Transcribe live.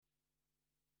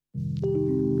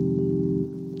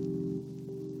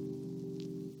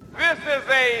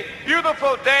a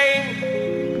beautiful day.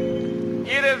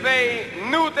 It is a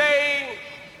new day.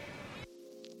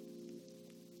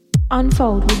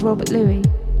 Unfold with Robert Louis.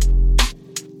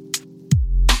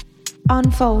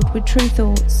 Unfold with True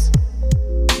Thoughts.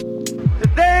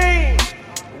 Today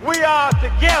we are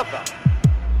together.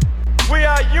 We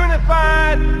are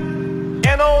unified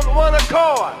and on one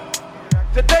accord.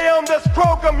 Today on this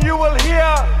program you will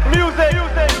hear music.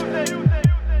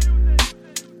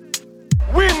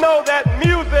 We know that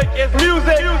music is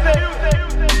music.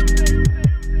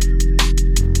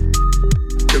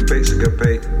 Good beats are good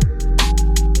beat.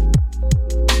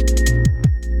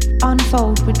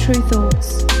 Unfold with True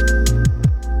Thoughts.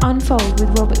 Unfold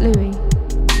with Robert Louis.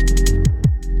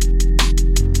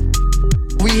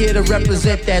 We here to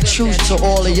represent that truth to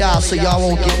all of y'all so y'all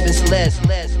won't get misled.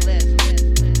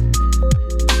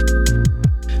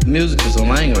 Music is a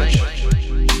language.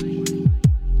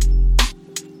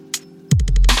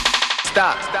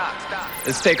 Stop.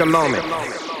 Let's take a moment.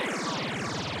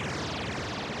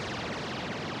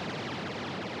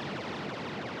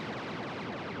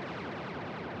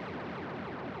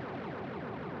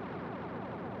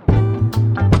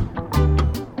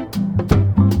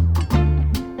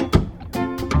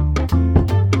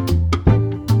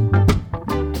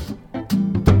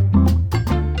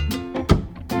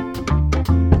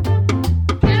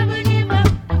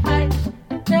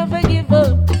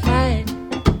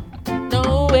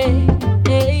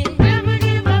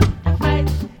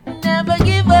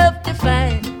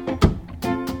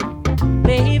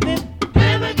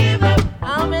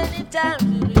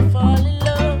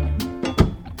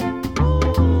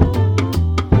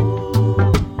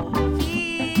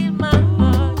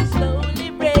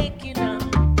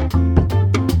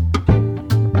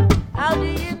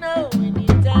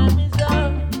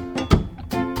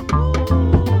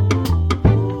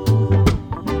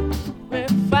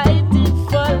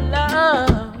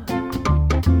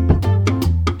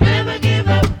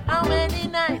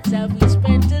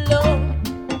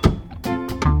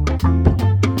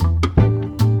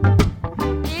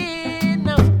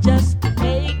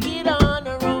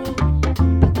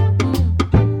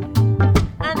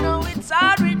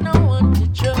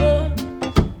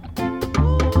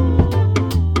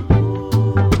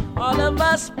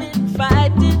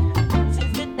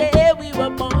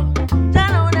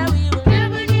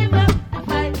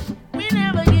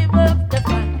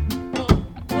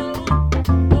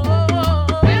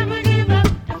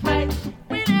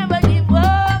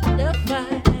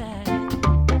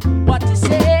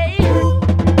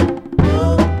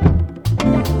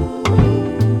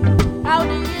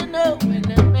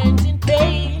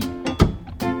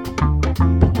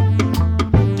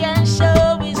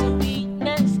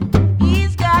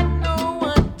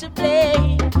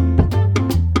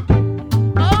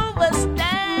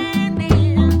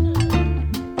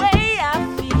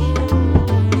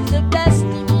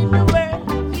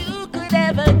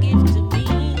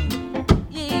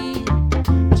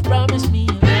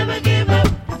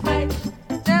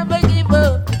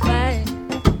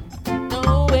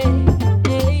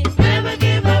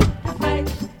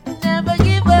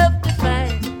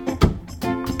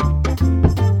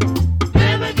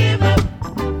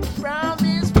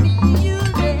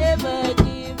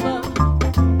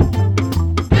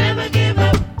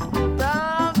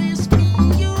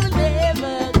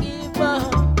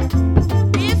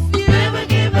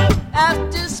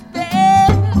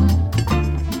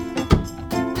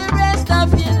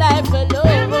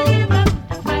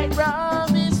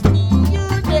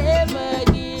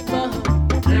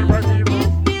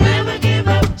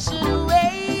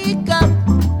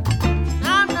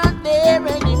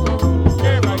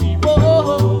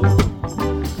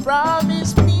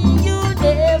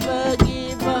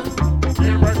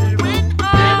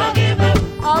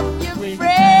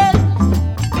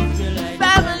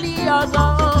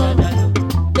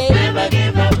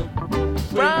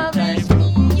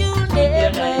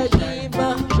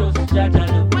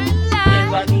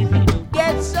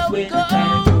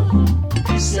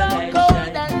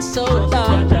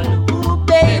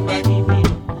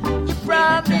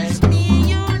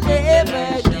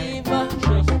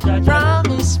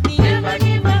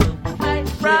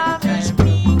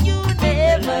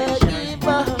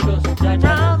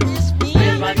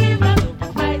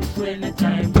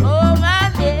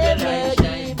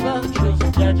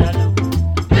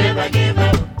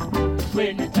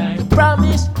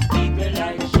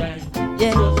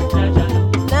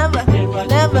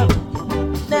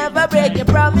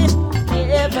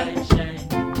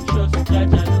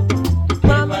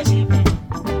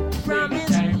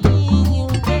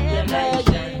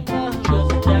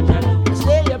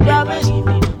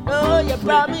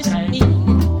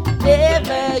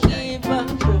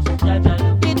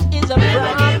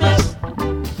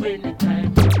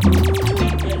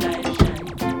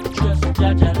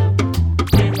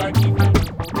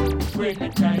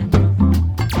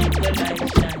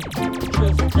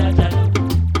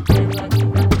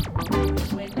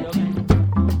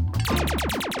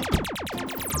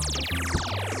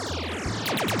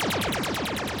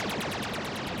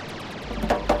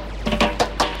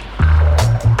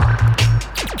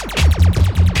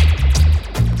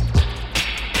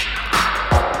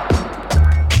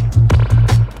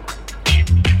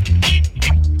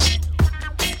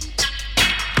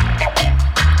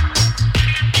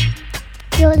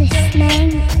 You're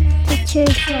listening to True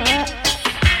Thoughts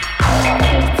on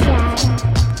VTI.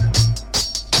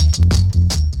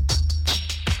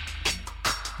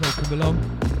 Welcome along.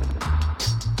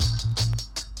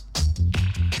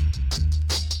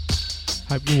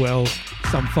 Hope you're well.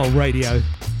 Sunfold Radio.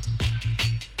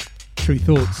 True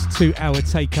Thoughts, 2-hour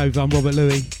takeover. I'm Robert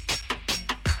Louis.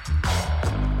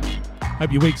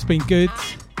 Hope your week's been good.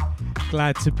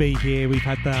 Glad to be here. We've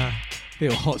had the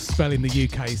little hot spell in the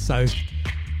UK, so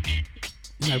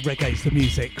you know, reggae's the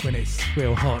music when it's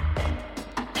real hot.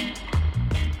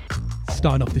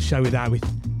 Starting off the show with that, with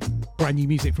brand new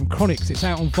music from Chronixx. It's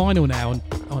out on vinyl now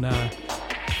on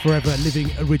Forever Living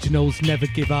Originals, Never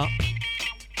Give Up.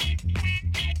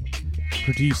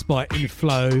 Produced by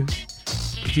Inflow,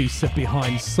 producer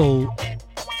behind Salt.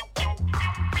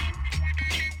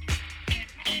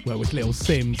 Well, with Little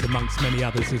Sims amongst many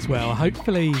others as well.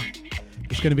 Hopefully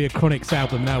it's going to be a Chronixx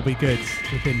album, that'll be good,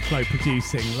 with Inflow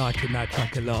producing, liking that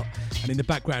track a lot. And in the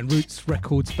background, Roots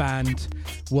Records band,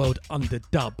 World Under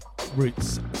Dub,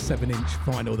 Roots 7-inch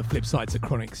vinyl, the flip side's a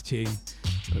Chronixx tune,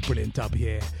 a brilliant dub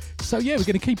here. So yeah, we're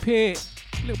going to keep it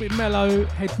a little bit mellow,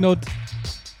 head nod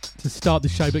to start the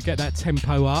show, but get that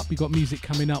tempo up. We've got music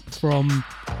coming up from,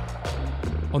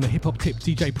 on the hip hop tip,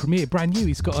 DJ Premier, brand new.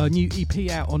 He's got a new EP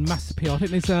out on Mass Appeal. I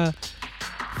think there's a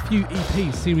few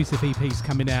EPs, series of EPs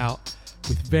coming out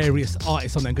with various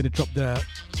artists on there. I'm going to drop the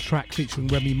track featuring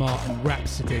Remy Martin,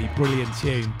 Rhapsody, brilliant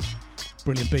tune,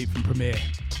 brilliant beat from Premier.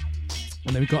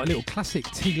 And then we've got a little classic,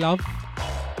 T-Love,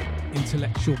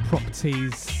 Intellectual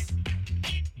Properties,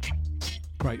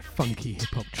 great funky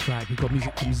hip-hop track. We've got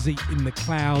music from Zeet in the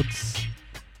Clouds,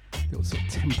 little sort of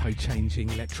tempo changing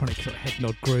electronic sort of head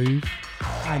nod groove.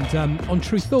 And on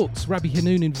True Thoughts, Rabbi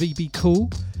Hanoun and VB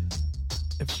Cool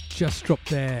have just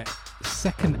dropped their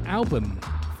second album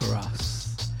for us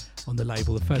on the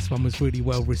label. The first one was really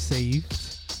well received,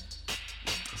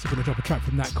 so I'm going to drop a track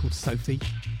from that called Sophie.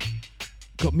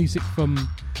 Got music from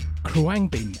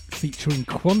Khruangbin featuring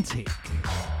Quantic,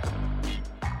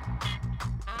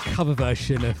 cover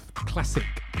version of classic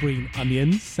Green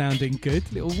Onions, sounding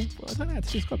good. Little, I don't know how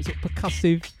to describe it, sort of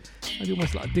percussive, maybe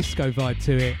almost like a disco vibe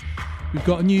to it. We've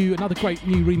got another great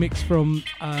new remix from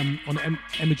on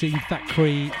Emma Jean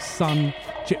Thackeray, Sun,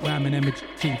 Jitwam and Emma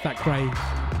Jean Thackeray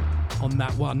on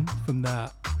that one from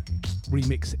the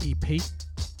remix EP.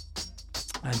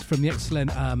 And from the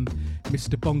excellent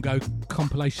Mr. Bongo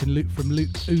compilation from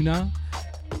Luke Una,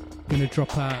 going to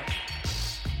drop a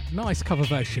nice cover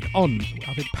version on,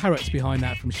 I think Parrot's behind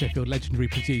that, from Sheffield, legendary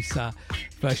producer,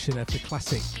 version of the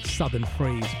classic Southern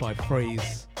Freeze by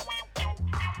Freeze.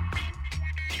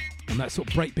 And that sort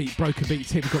of breakbeat, broken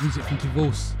beats here. We've got music from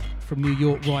Divorce from New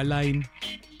York, Rye Lane,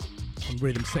 on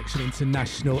Rhythm Section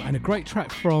International, and a great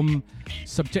track from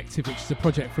Subjective, which is a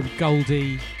project from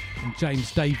Goldie and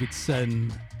James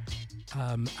Davidson.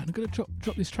 And I'm going to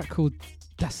drop this track called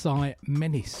Dasai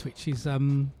Menace, which is, I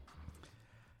don't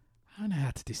know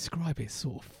how to describe it,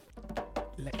 sort of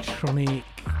electronic,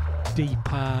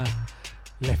 deeper,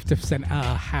 left of centre,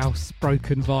 house,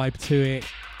 broken vibe to it.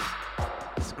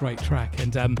 It's a great track.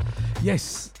 And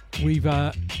yes, we've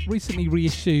recently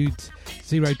reissued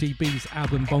Zero DB's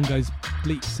album Bongos,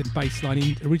 Bleeps and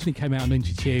Bassline. It originally came out on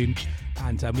Ninja Tune,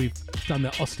 and we've done the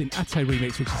Austin Atto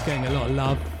remix, which is getting a lot of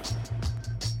love.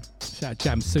 Shout out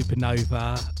Jam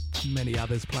Supernova, many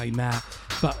others playing that.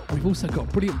 But we've also got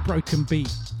a brilliant broken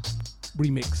beat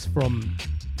remix from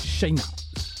Shayna.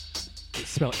 It's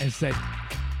spelled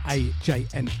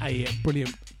SZAJNA, a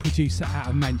brilliant producer out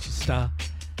of Manchester.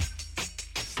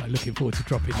 So looking forward to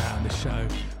dropping that on the show.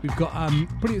 We've got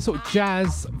brilliant sort of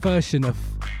jazz version of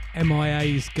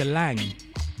MIA's Galang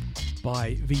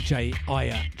by VJ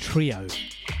Aya Trio.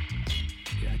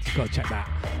 Yeah, you've got to check that.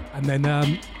 And then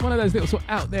one of those little sort of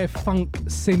out there funk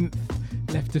synth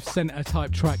left of centre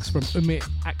type tracks from Umit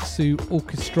Aksu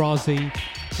Orchestrazi,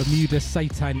 Bermuda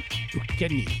Satan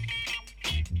Ugeni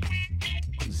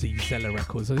on Z Zeller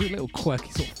Records. A little quirky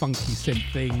sort of funky synth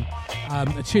thing.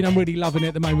 A tune I'm really loving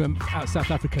at the moment out of South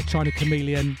Africa, China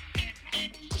Chameleon,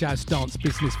 Jazz Dance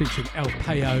Business featuring El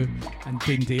Payo and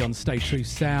Dindy on Stay True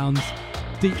Sounds.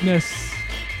 Deepness,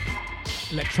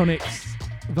 electronics,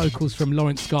 vocals from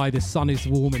Lawrence Guy, The Sun is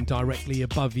Warm and Directly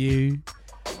Above You.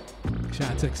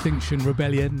 Shout out to Extinction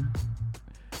Rebellion.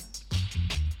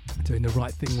 Doing the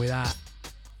right thing with that.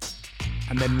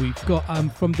 And then we've got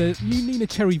from the new Nina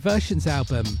Cherry Versions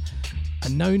album,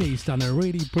 Anoni's done a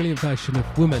really brilliant version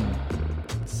of Woman.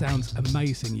 Sounds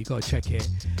amazing, you gotta check it.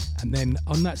 And then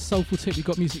on that soulful tip, we've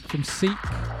got music from Seek,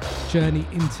 Journey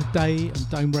Into Day and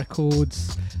Dome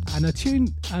Records, and a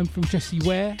tune from Jessie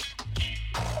Ware.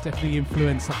 Definitely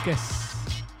influenced, I guess,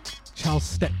 Charles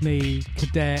Stepney,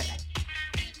 Cadet,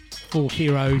 Fork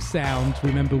Hero sound,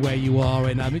 Remember Where You Are,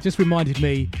 and it just reminded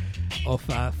me of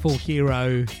Fork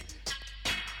Hero,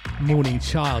 Morning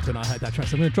Child when I heard that track.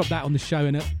 So I'm going to drop that on the show,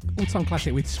 and an all-time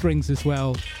classic with strings as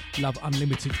well. Love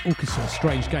Unlimited Orchestra,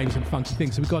 Strange Games and Funky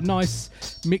Things. So we've got a nice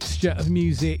mixture of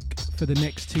music for the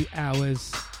next 2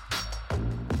 hours.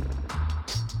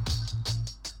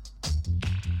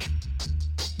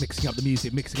 Mixing up the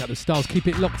music, mixing up the styles. Keep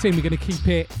it locked in. We're going to keep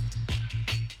it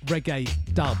reggae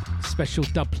dub, special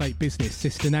dub plate business.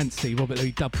 Sister Nancy, Robert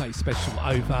Louis dub plate special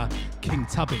over King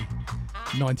Tubby,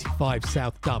 95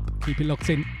 South dub. Keep it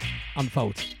locked in.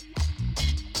 Unfold.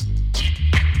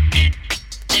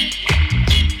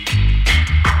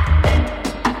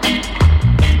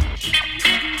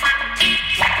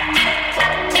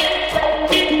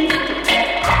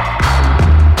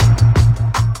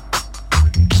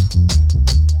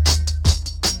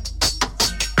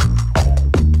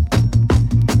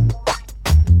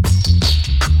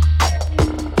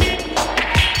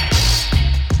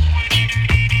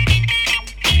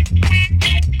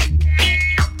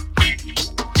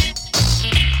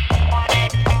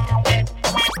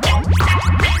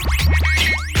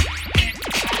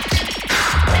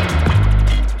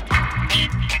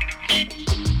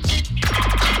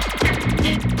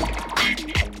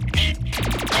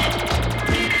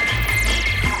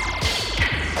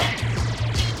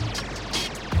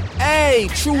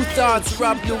 True Thoughts,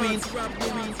 Rob Louis,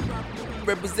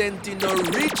 representing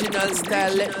original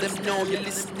style. Let them know you're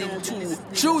listening to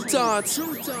True Thoughts.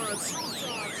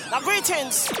 Now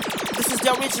greetings, this is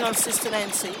the original Sister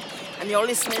Nancy, and you're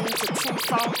listening to True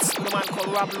Thoughts with a man called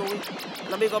Rob Louis.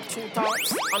 And I big up True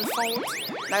Thoughts, Unfold,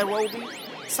 Nairobi,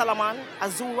 Salaman,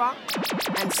 Azura,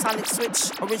 and Sonic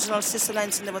Switch. Original Sister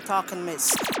Nancy, never talk and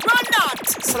miss. Run that!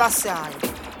 Selassie,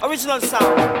 original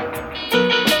sound.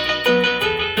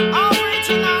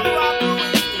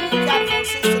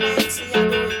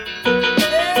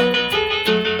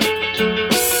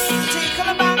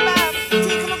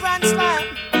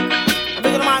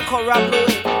 Rob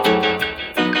Louis.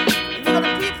 And you got the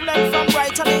people that from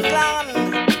Brighton, England.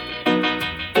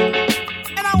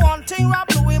 And I want thing Rob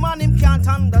Louis, man, him can't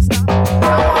understand. I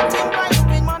want thing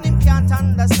Brighton, man, him can't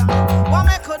understand. What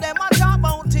make them a talk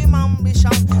about him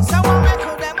ambition? So what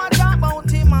make them a talk about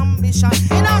him ambition?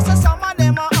 You know, so some of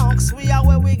them are ask we are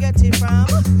where we get it from.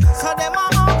 So them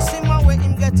are ask him where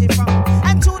him get it from.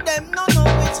 And to them no know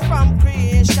it's from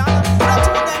creation. And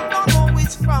to them no know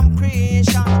it's from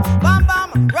creation. Bam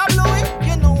bam, Rob Louis,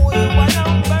 you know you are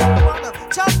number one.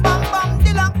 Chop bam bam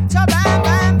dilang, chop bam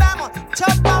bam bam,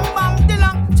 chop bam bam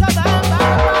dilang, chop bam bam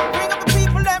bam. Bring up the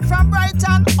people them from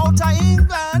Brighton, out of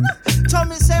England. Tell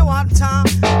me say what time.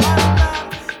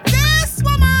 This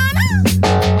woman,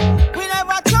 we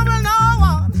never trouble no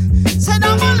one. Say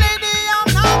I'm a lady, I'm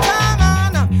not a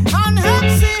man. And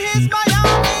MC is my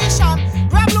ambition.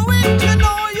 Rob Louis, you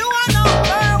know you are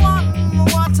number one.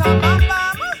 What a bam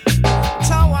bam,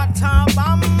 cha bam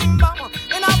bam.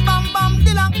 In a bam bam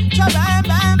dilang, cha bam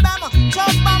bam bam, cha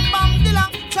bam bam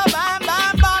dilang, cha bam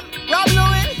bam bam. Rob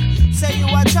Louis, say you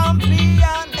are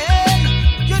champion,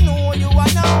 hey, you know you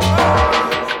are number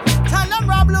one. Tell them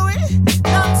Rob Louis,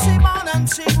 Nancy born and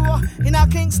she grew in a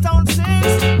Kingston 6.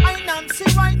 I Nancy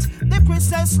Wright, the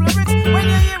princess lyrics. When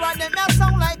you hear them, they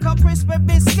sound like a crispy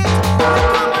biscuit. They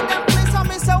come on them place and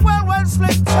me say well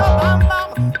slick, cha bam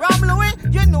bam. Rob Louis,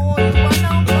 you know you are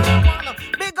number one.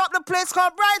 Big up the place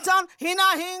called Brighton in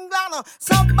a England.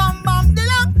 So bam bam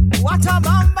dilang, what a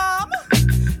bam bam.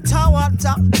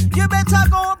 Tawata, you better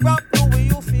go Rob Louis,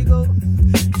 you figure.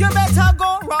 You better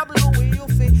go Rob Louis, you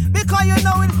figure. Because you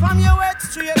know it from your head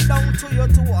straight down to your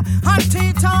toe. And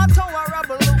Tita to a Rob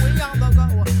Louis on the go.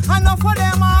 Enough for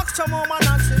them ask to mama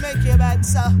and she make you bad,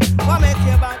 sir. What make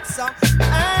you bad, sir?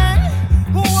 Hey,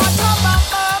 what a bam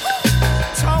bam.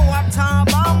 Tawata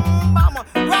bam bam.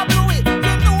 Rob Louis,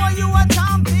 you know you a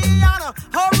champion.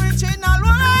 Original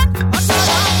one. Bam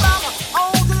bam.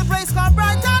 Out to the place called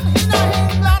Brighton in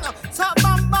England. So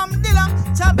bam bam dilang,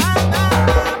 cha bam bam.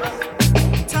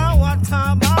 Tawata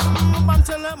bam bam.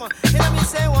 Tell them, let me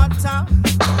say what time.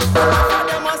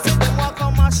 Them a say them walk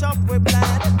on my shop with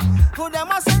blood. could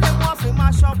them a say them want to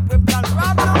mash up with plan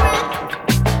Rob Louis.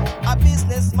 A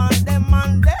businessman, them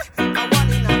man there. A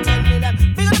 1 in a 10 million.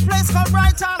 Big in the place called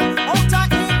Brighton, out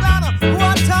of England.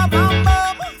 Water bam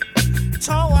bam,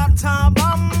 to water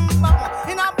bam bam.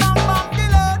 In a bam bam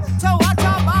dealer, to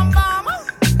water bam bam,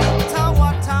 to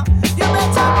water. You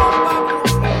better bam bam.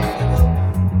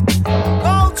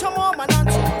 Go to more man and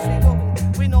choose we go.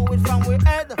 We know it from we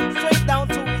head straight down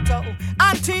to it toe.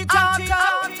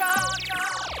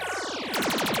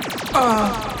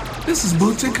 This is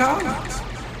Bootsy Collins,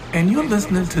 and you're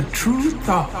listening to True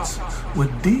Thoughts with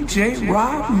DJ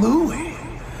Rob Louie,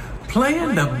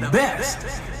 playing the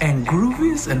best and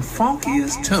grooviest and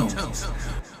funkiest tunes.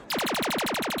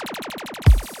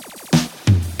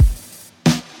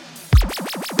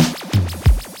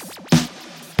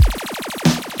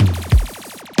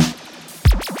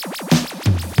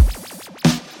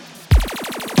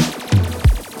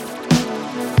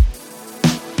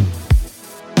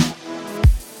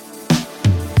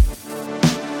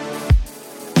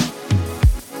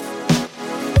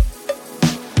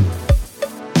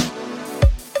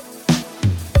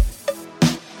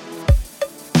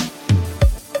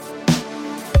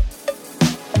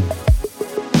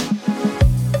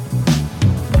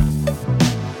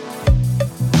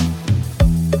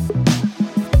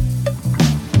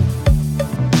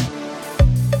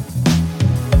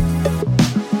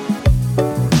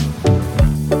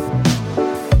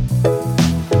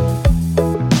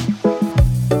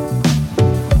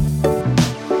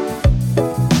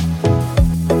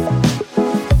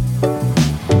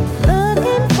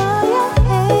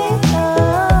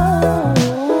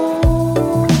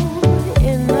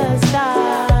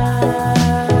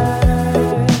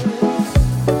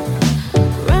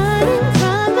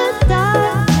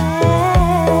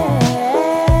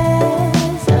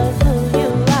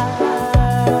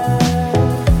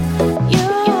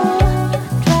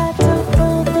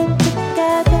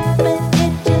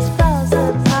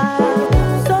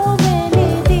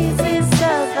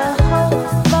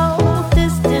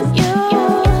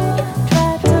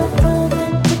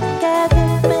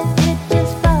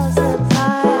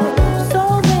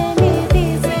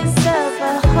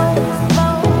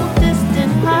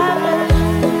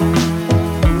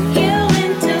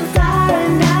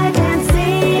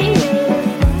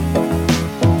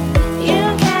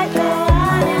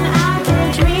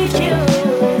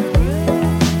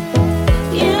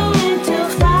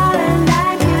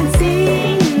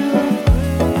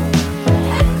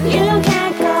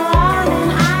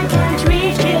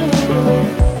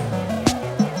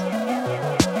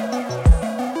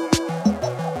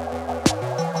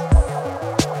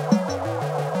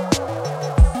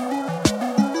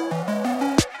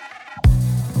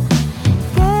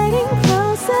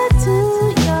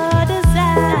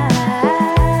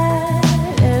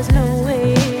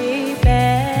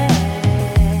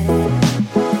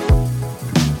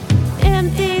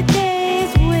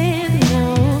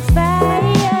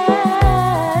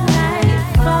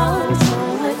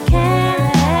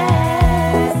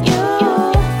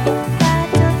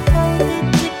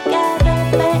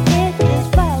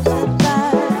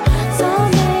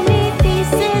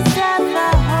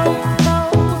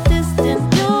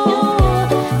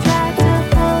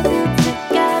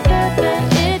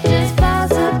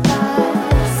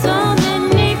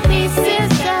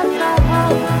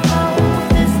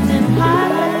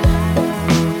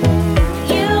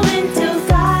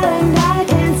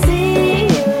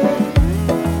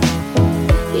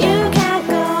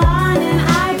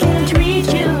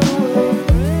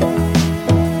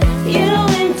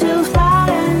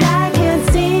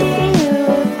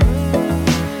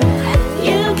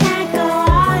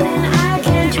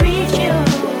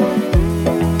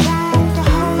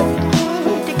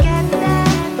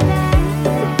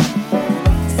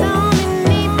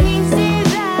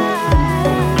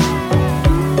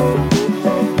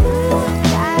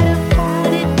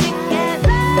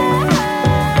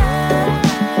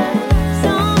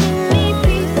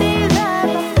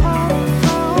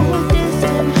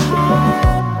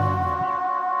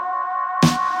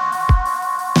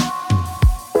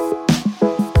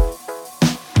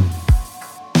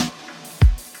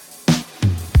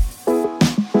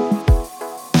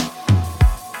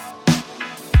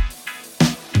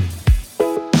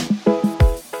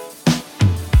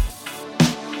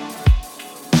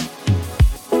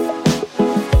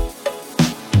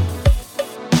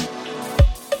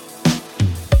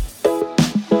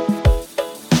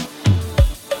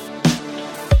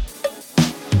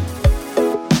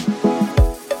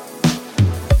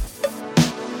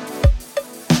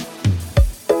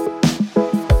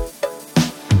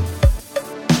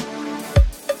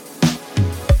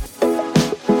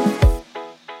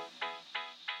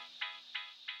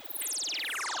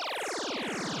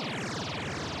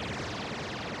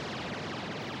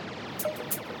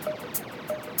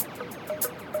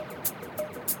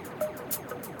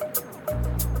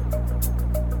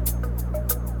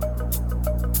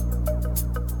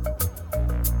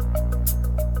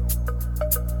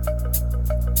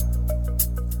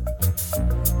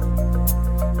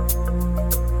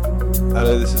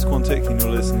 Hello, this is Quantic and you're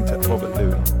listening to Robert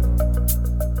Louis.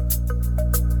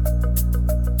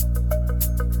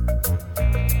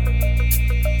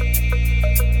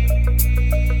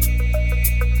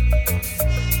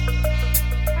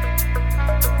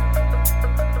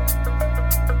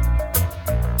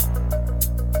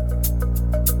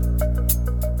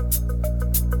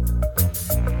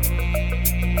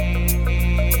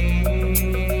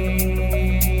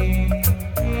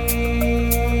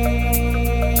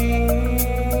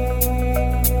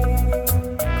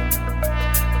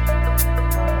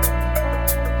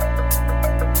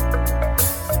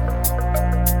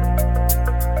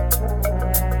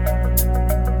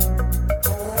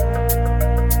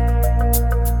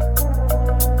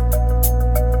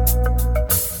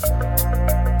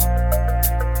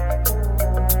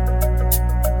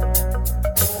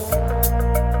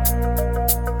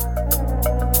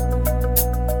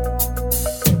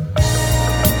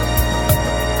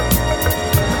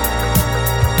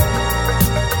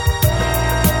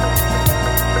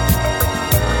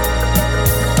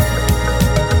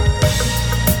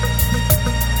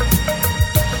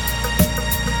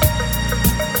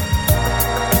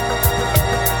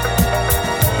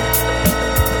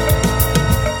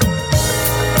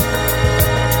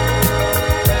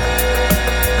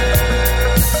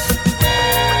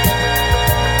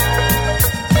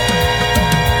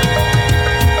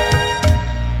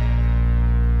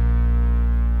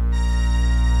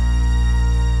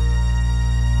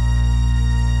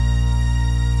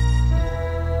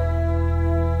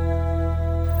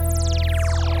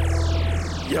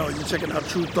 Checking out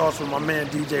True Thoughts with my man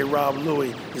DJ Rob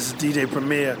Louis. This is DJ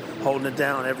Premier holding it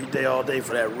down every day, all day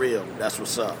for that real. That's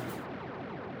what's up.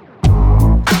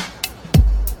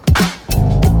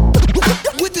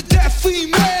 With the deaf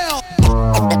female.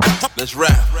 Let's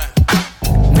rap.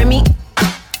 Remy.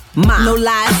 No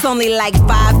lie, it's only like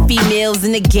 5 females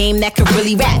in the game that can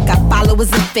really rap. Got followers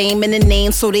and fame in the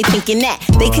name, so they thinking that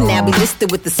they can now be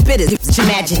listed with the spitters. Just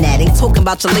imagine that. Ain't talking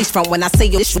about your lace front when I say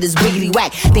yo, this shit is wiggly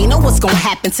whack. They know what's gonna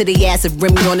happen to the ass if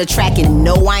Remy on the track. And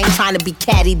no, I ain't trying to be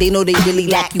catty. They know they really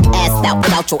lack you assed out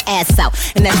without your ass out.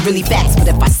 And that's really facts. But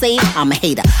if I say it, I'm a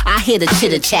hater. I hear the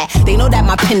chitter chat. They know that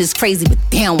my pen is crazy, but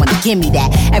they don't wanna give me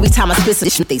that. Every time I spit some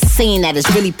shit, they saying that it's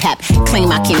really pap.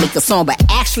 Claim I can't make a song, but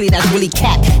actually that's really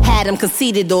cap. Had them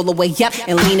conceited all the way up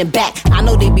and leaning back. I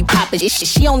know they be poppin' shit.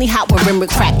 She only hot when rim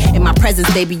crack. In my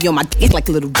presence, they be on my dick like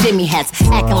little Jimmy hats.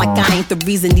 Acting like I ain't the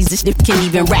reason these niggas can't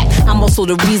even rap. I'm also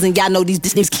the reason y'all know these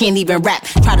niggas can't even rap.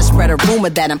 Try to spread a rumor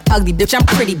that I'm ugly, bitch, I'm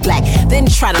pretty black. Then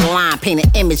try to line paint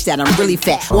an image that I'm really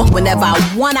fat. Or whenever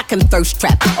I want, I can thirst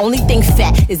trap. Only thing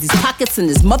fat is these pockets and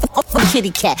this motherfucking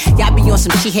kitty cat. Y'all be on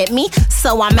some she hit me,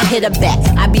 so I'ma hit her back.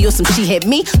 I be on some she hit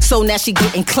me, so now she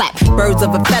getting clapped. Birds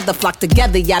of a feather flock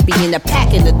together, y'all be in a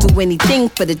pack and to do anything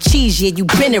for the cheese. Yeah, you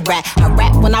been a rat. I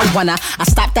rap when I wanna. I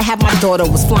stopped to have my daughter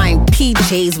was flying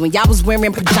PJs when y'all was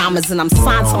wearing pajamas, and I'm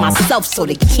signed to myself so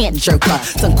they can't jerk her.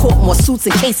 Done caught more suits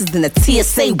and cases than a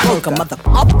TSA worker,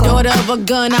 motherfucker. Daughter of a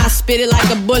gun, I spit it like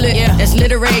a bullet. Yeah. That's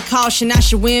literary caution. I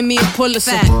should win me a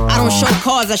Pulitzer. I don't show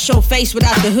cards, I show face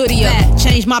without the hoodie up.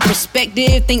 Change my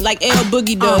perspective, think like L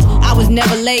Boogie does. I was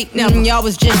never late, y'all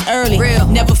was just early. Real.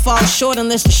 Never fall short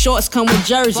unless the shorts come with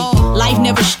jersey. Life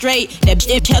never straight, that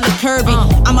bitch hella curvy.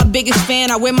 I'm my biggest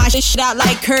fan, I wear my shit out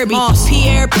like Kirby.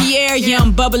 Pierre, yeah,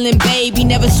 I'm bubbling, baby.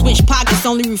 Never switch pockets,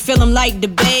 only refill them like the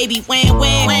baby. Wham.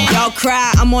 Y'all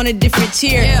cry, I'm on a different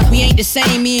tier. We ain't the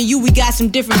same, me and you, we got some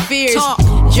different fears.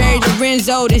 Jerry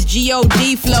Lorenzo, this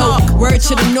G.O.D. flow. Word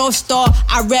to the North Star,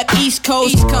 I rep East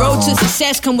Coast. Road to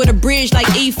success come with a bridge like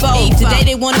EFO. Today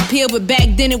they want to peel, but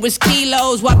back then it was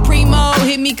kilos. Why Primo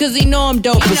hit me cause he know I'm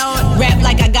dope. Rap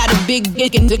like I got a big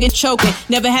dick and choking.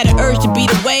 Never had an urge to be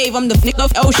the wave, I'm the nigga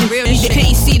of ocean. If you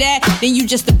can't see that, then you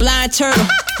just a blind turtle.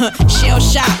 Shell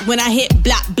shot when I hit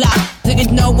block.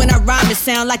 Niggas know when I rhyme it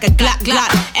sound like a glock.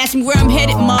 Ask me where I'm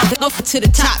headed, motherfucker, to the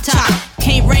top.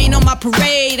 Can't rain on my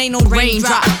parade, ain't no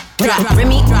raindrop.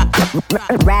 Remy,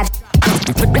 rap.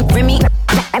 Remy,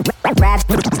 rap.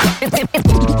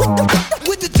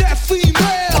 With the deaf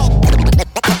female.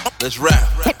 Let's rap.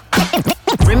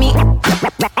 Remy,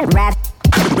 rap.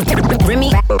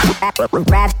 Remy,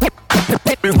 rap.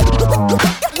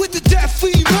 With the deaf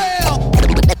female.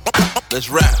 Let's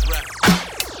rap.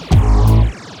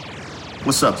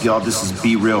 What's up, y'all? This is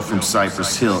Be Real from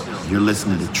Cypress Hill. You're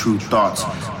listening to True Thoughts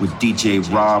with DJ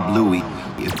Rob Louis.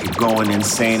 If you're going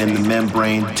insane in the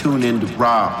membrane, tune in to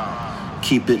Rob.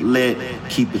 Keep it lit,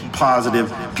 keep it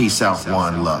positive. Peace out,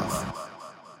 one love.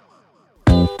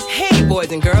 Hey,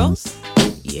 boys and girls.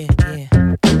 Yeah.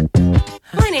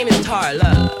 My name is Tara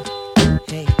Love.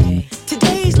 Hey.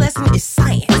 Today's lesson is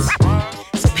science.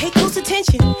 So Pay close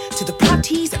attention to the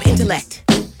properties of intellect.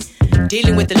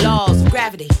 Dealing with the laws of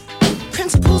gravity,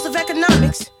 principles of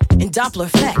economics, and Doppler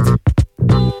effect.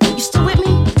 You still with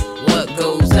me? What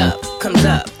goes up, comes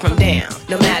up from down.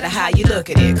 No matter how you look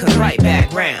at it, comes right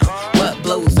back round. What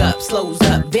blows up, slows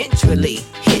up, eventually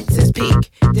hits its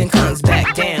peak, then comes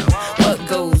back down. What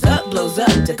goes up, blows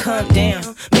up to come down.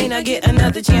 May not get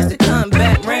another chance to come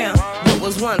back round. What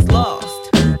was once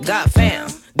lost, got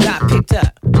found, got picked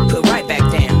up, put right back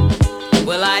down.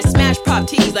 Well, I smash prop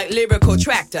T's like lyrical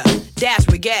tractor. Dash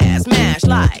with gas, smash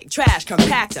like trash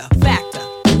compactor, factor.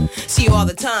 See all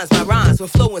the times my rhymes will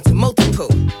flow into multiple.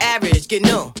 Average, get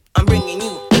no, I'm bringing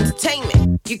you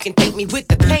entertainment. You can thank me with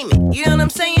the payment, you know what I'm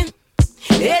saying?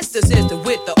 It's the sister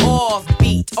with the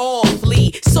offbeat,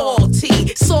 awfully,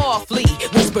 salty, softly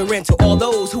whispering to all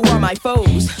those who are my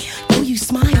foes. Though you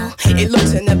smile, it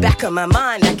looks in the back of my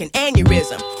mind like an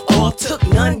aneurysm. All took,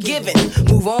 none given.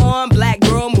 Move on, black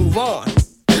girl, move on.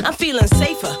 I'm feeling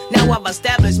safer, now I've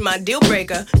established my deal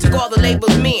breaker. Took all the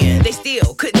labels men, they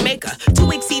still couldn't make her. 2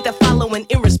 weeks either following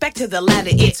in respect to the latter.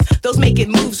 It's those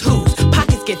making moves whose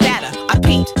pockets get fatter. I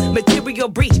peeped, material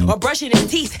breach or brushing his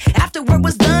teeth. After work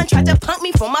was done, tried to punk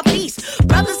me for my piece.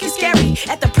 Brothers get scary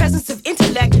at the presence of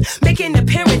intellect, making an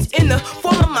appearance in the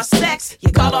form of my sex.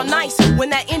 You got all nice when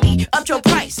that indie upped your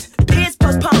price. Bids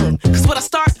postponed, cause what I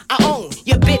start, I own.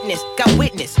 Your business, got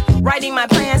witness. Writing my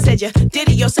plan said you did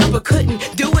it yourself but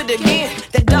couldn't do it again.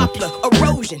 That Doppler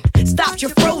erosion stopped you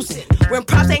frozen. When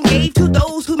props ain't gave to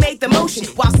those who made the motion,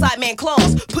 while Sideman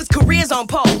Claus puts careers on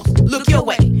pause. Look your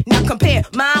way, now compare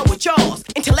mine with yours.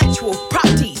 Intellectual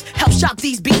properties help shop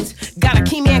these beats. Got a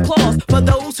key man clause for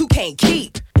those who can't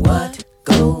keep. What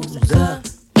goes up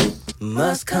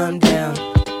must come down.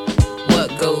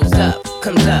 What goes up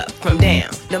comes up from down.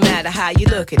 No matter how you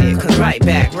look at it, comes right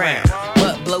back round.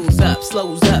 What blows up,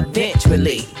 slows up,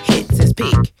 eventually hits its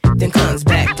peak, then comes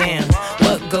back down.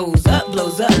 What goes up,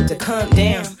 blows up to come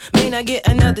down. May not get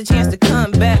another chance to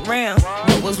come back round.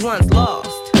 What was once lost,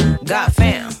 got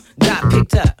found, got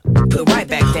picked up, put right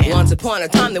back down. Once upon a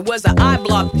time there was an eye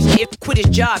block. He quit his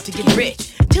job to get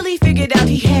rich, till he figured out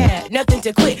he had nothing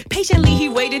to quit. Patiently he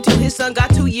waited till his son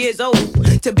got 2 years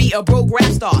old to be a broke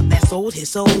rap star that sold his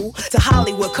soul to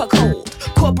Hollywood cuckold.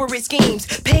 Corporate schemes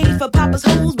paid for Papa's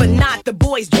hoes, but not the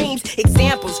boy's dreams.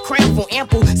 Examples crammed for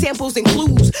ample samples and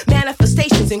clues,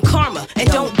 manifestations and karma and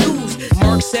don't do's.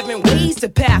 Mark 7 ways to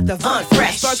path of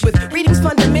unfresh. Starts with reading's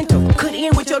fundamental, could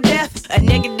end with your death. A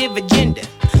negative agenda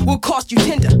will cost you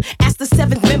tender. Ask the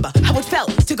 7th member how it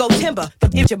felt to go timber. The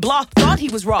if your block thought he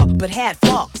was raw, but had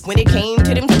flaw. When it came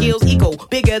to them skills, ego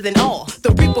bigger than all.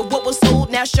 The reap of what was sold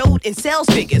now showed in sales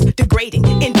figures, degrading,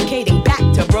 indicating back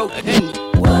to broke.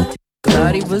 What?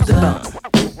 Thought he was the bomb.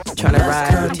 Trying to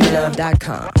ride to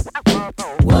love.com.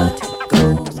 What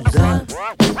goes up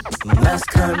must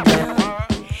come down.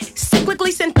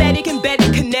 Cyclically synthetic,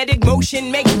 embedded, kinetic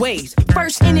motion makes waves.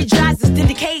 First energizes, then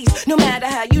decays. No matter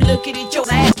how you look at it, your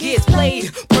ass gets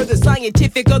played. Further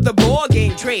scientific of the ball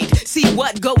game trade. See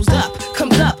what goes up,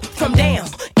 comes up from down.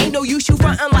 Ain't no use you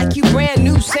frontin' like you brand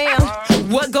new sound.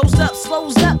 What goes up,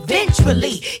 slows up,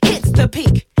 eventually hits the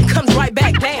peak, comes right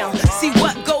back down. See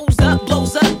what goes up,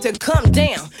 blows up to come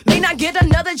down. May not get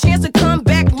another chance to come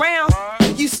back round.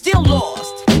 You still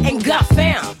lost and got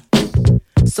found.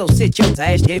 So sit your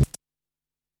ass.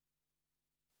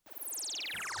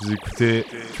 Vous écoutez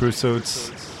True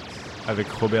Thoughts avec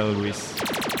Robert Louis.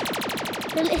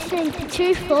 You're listening to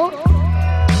True Thoughts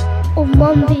on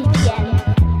Mon BPM.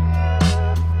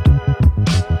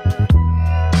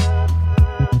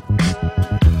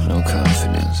 No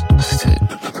confidence.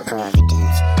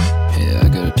 Providence. Yeah, I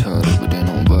got a title, but they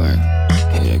don't bark.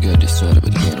 Yeah, I got this title,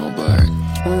 but they don't bark.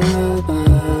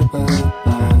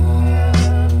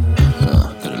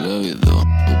 Gotta love you though.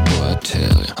 But boy, I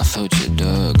tell you, I thought you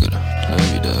dug it.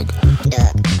 Love you, dog.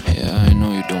 Yeah, I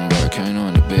know you don't bark. I know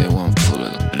in the bed one full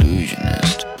of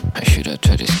illusionist. I should have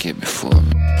tried to skip before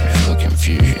me. You fucking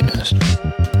fusionist.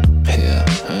 Yeah,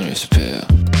 I respect.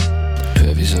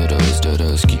 12 years old, always thought I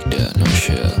was kicked out. No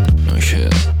shell, no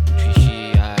shell.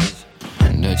 Twitchy eyes.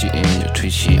 And that you in your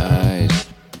twitchy eyes.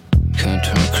 Come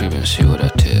to my crib and see what I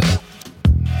tell.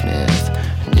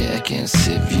 Yeah, I can't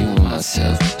see view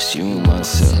myself, see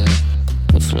myself.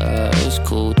 The fly is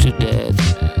cold to death.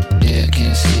 Yeah, I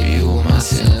can't see you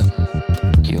myself.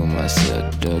 You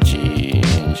myself, dodgy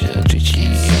ninja, twitchy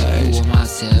eyes. You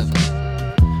myself.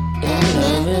 Your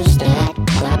nervous that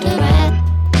got the rat.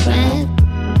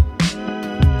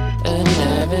 A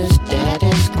nervous that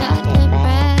is got the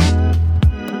rat.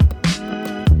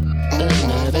 A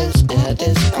nervous that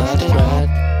is got the rat.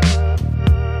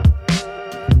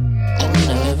 A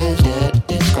nervous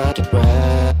that is got the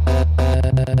rat.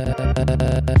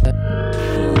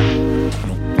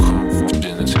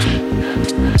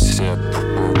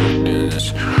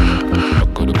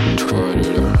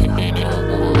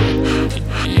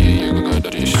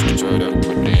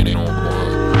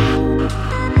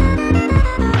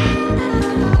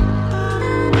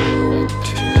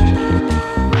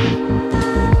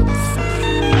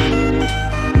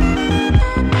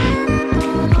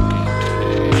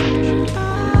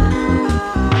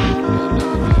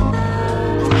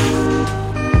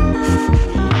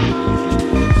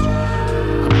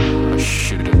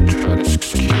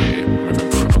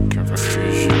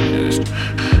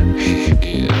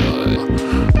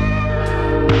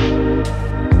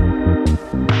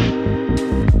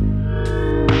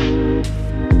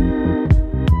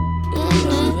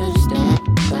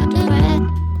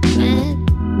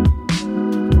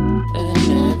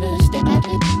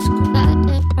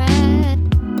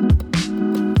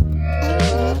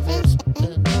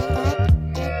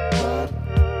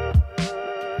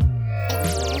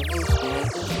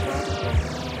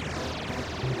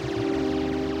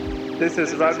 This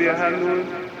is Rabia Hamnoun,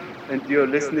 and you're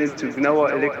listening to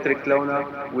Gnawa Electric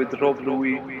Launa with Rob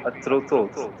Louis at True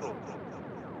Thoughts.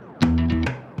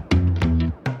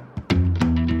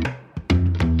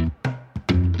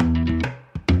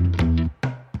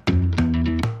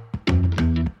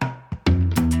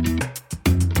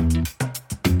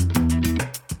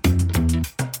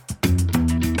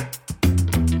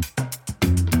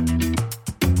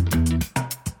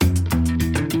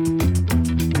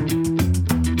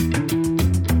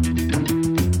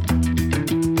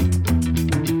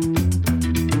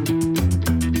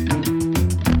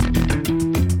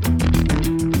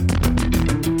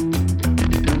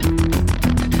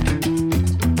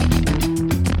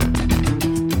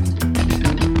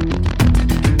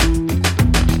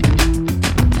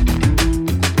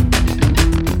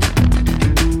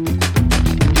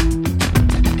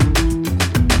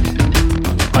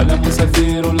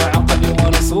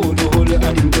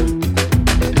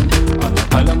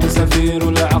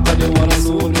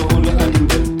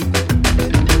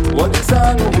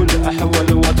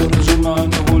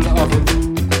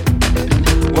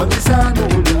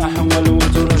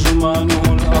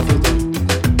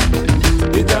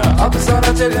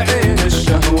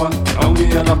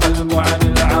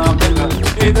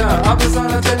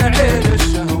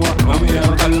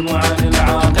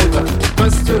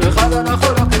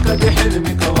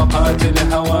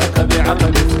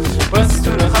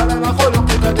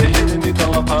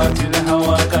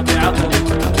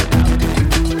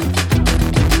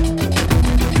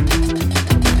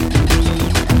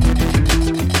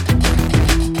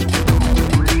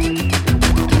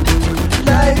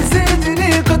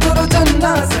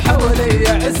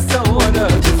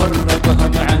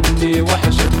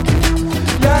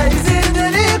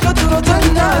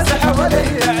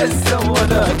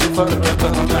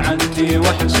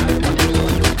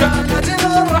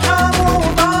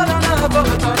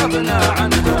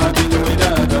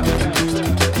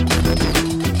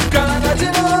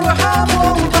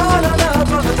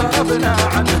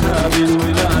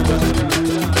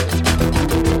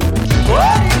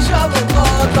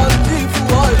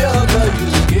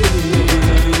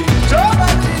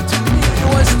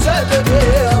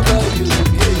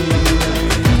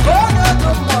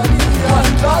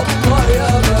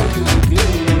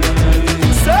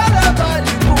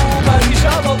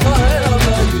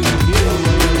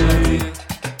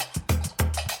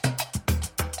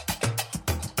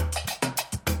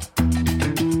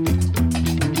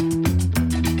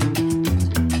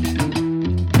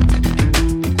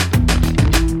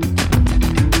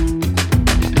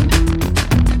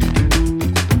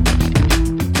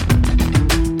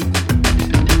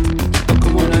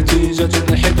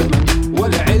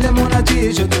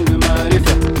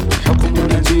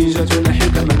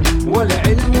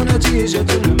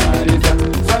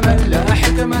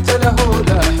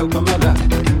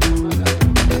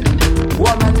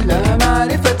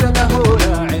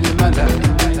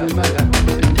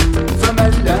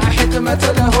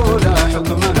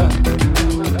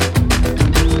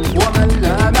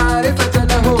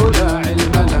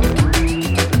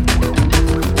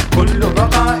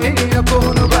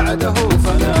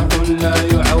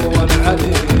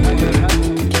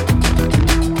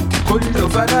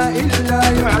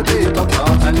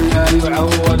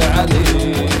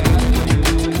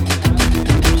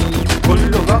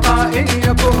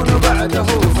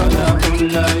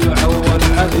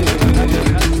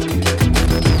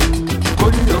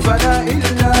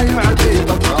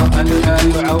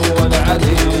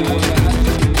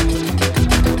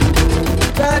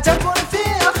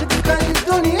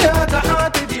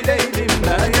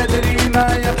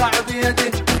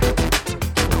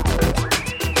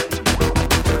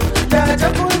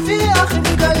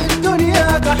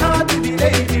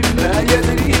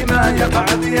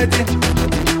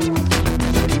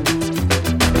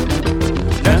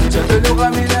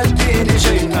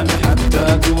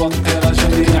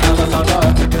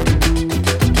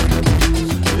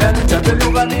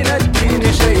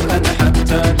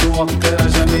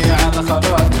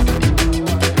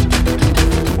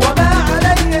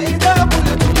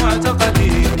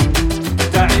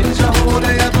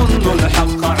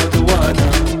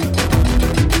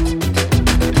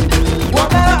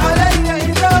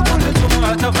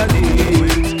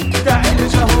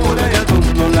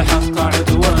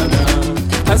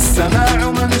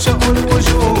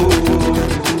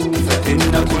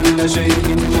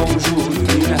 شيء موجود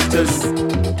يهتز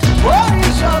وإن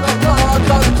شاء الله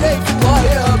طريق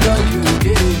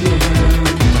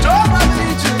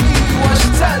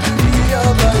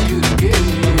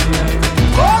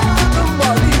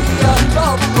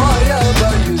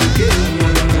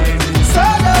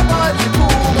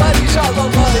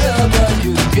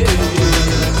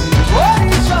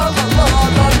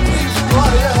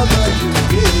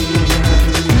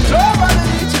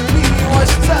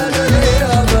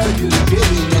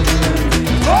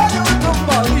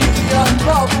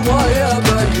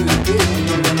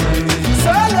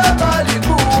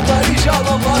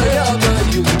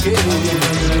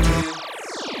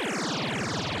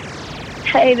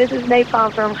Hey, this is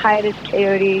Napalm from Hiatus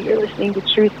Coyote. You're listening to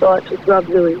True Thoughts with Rob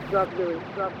Louie.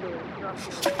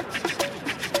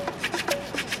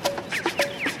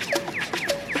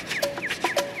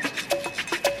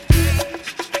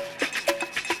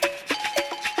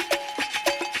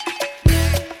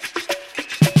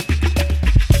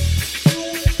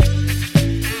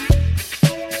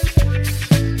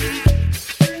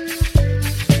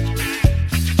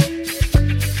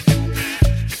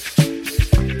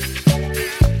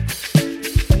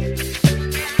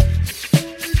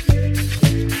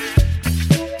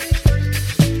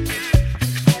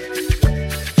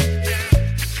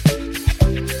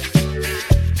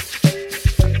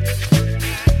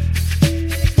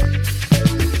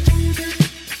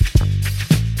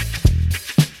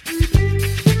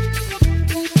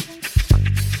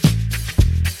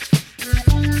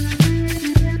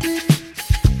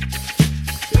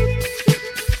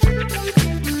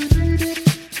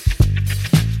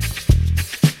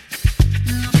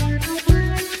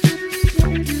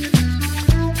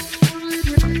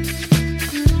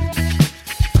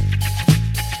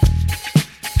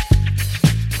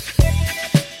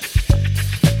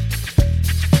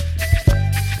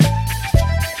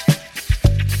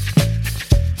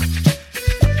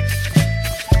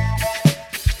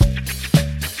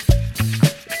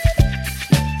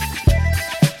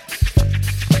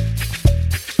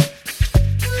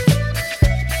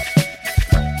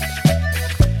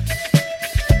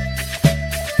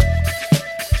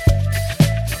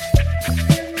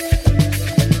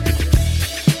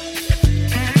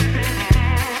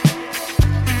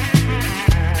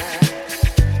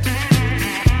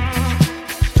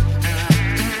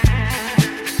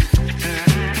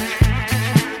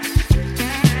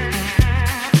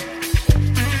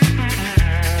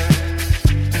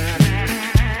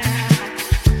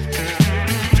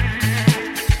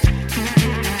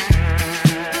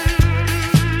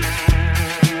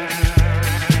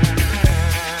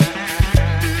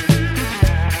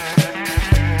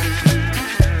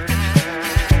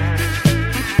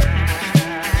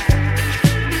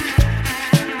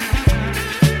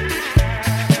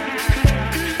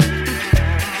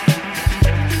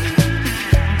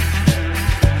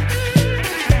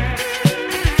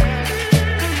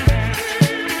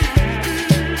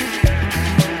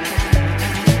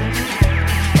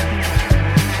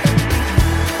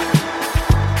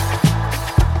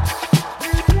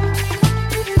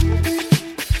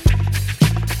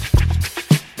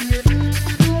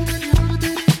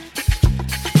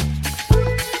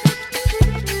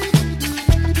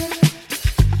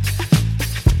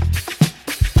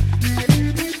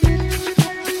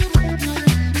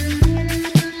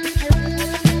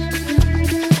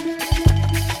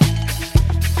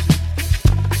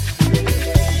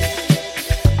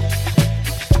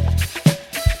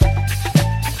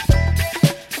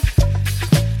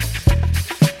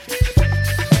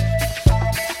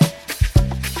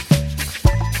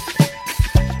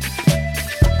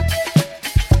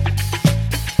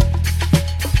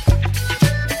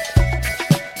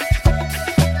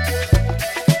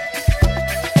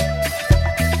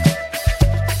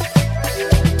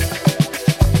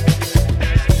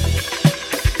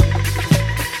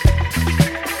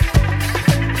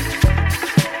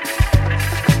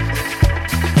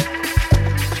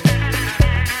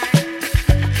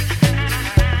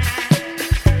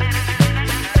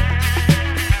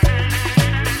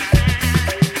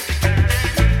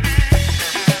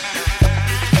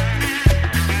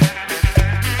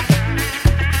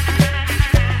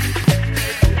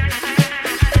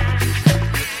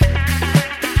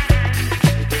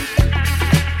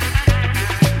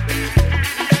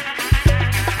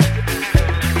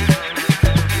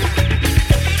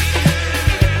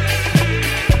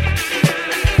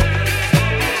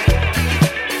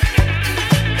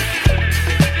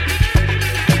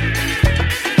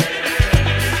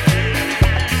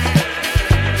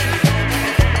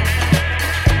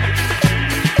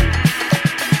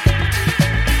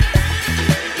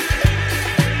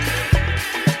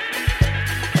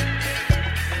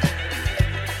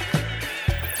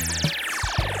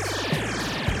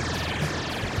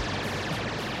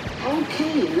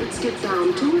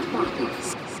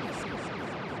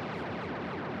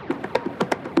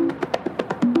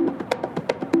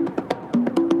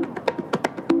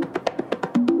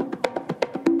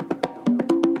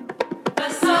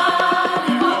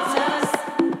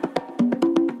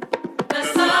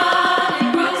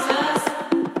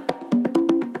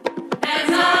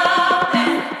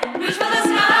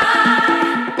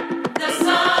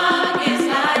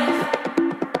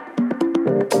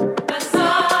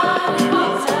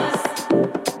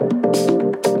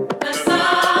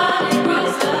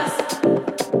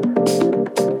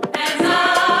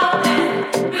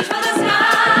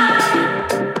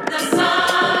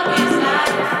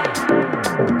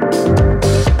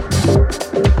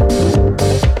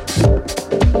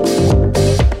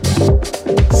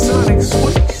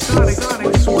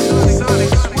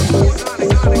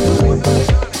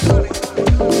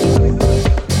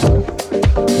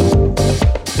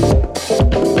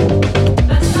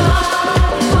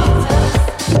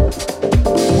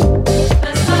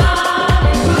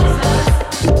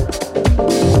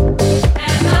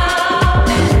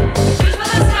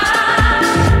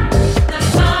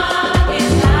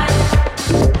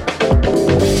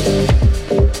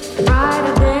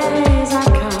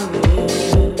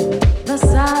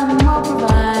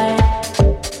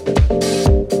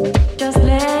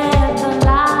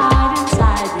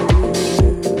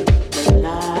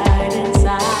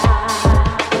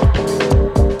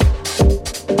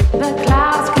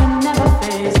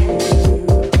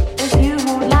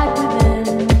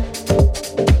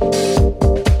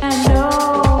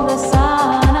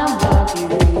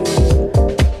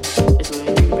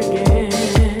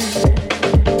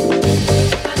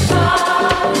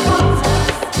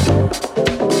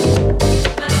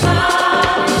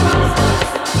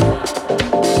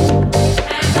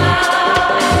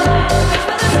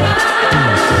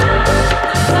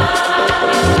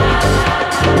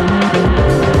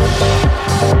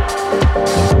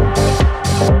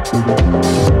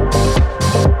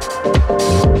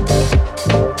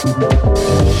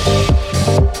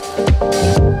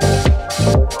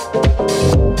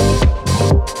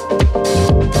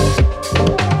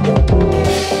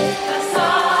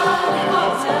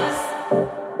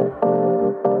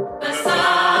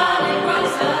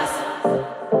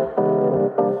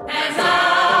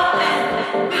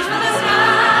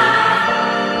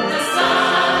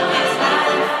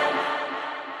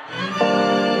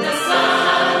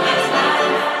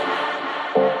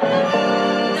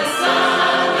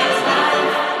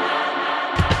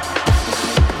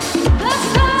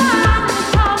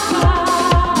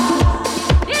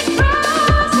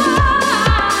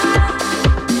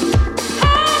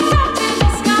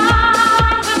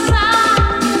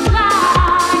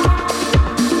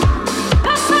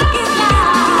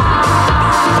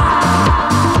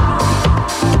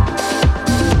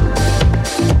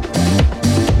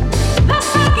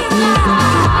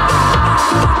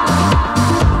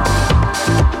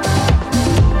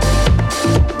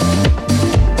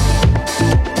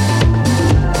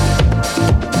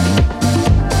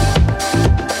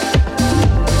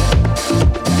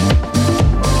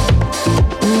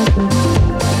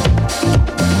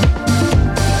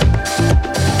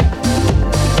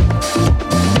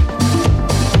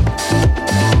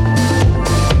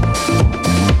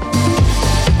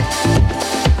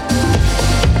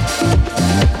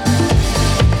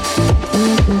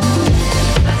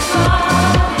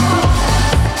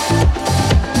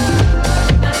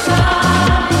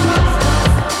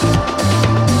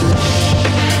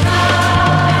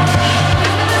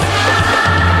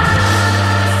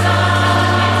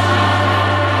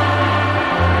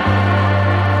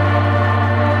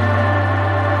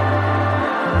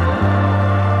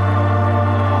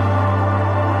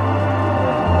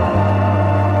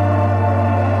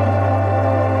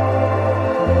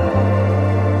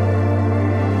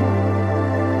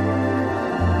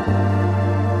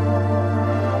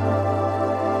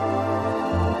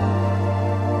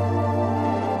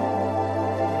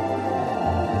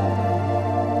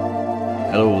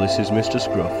 this is Mr.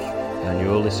 Scruff, and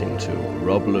you're listening to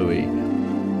Rob Louie.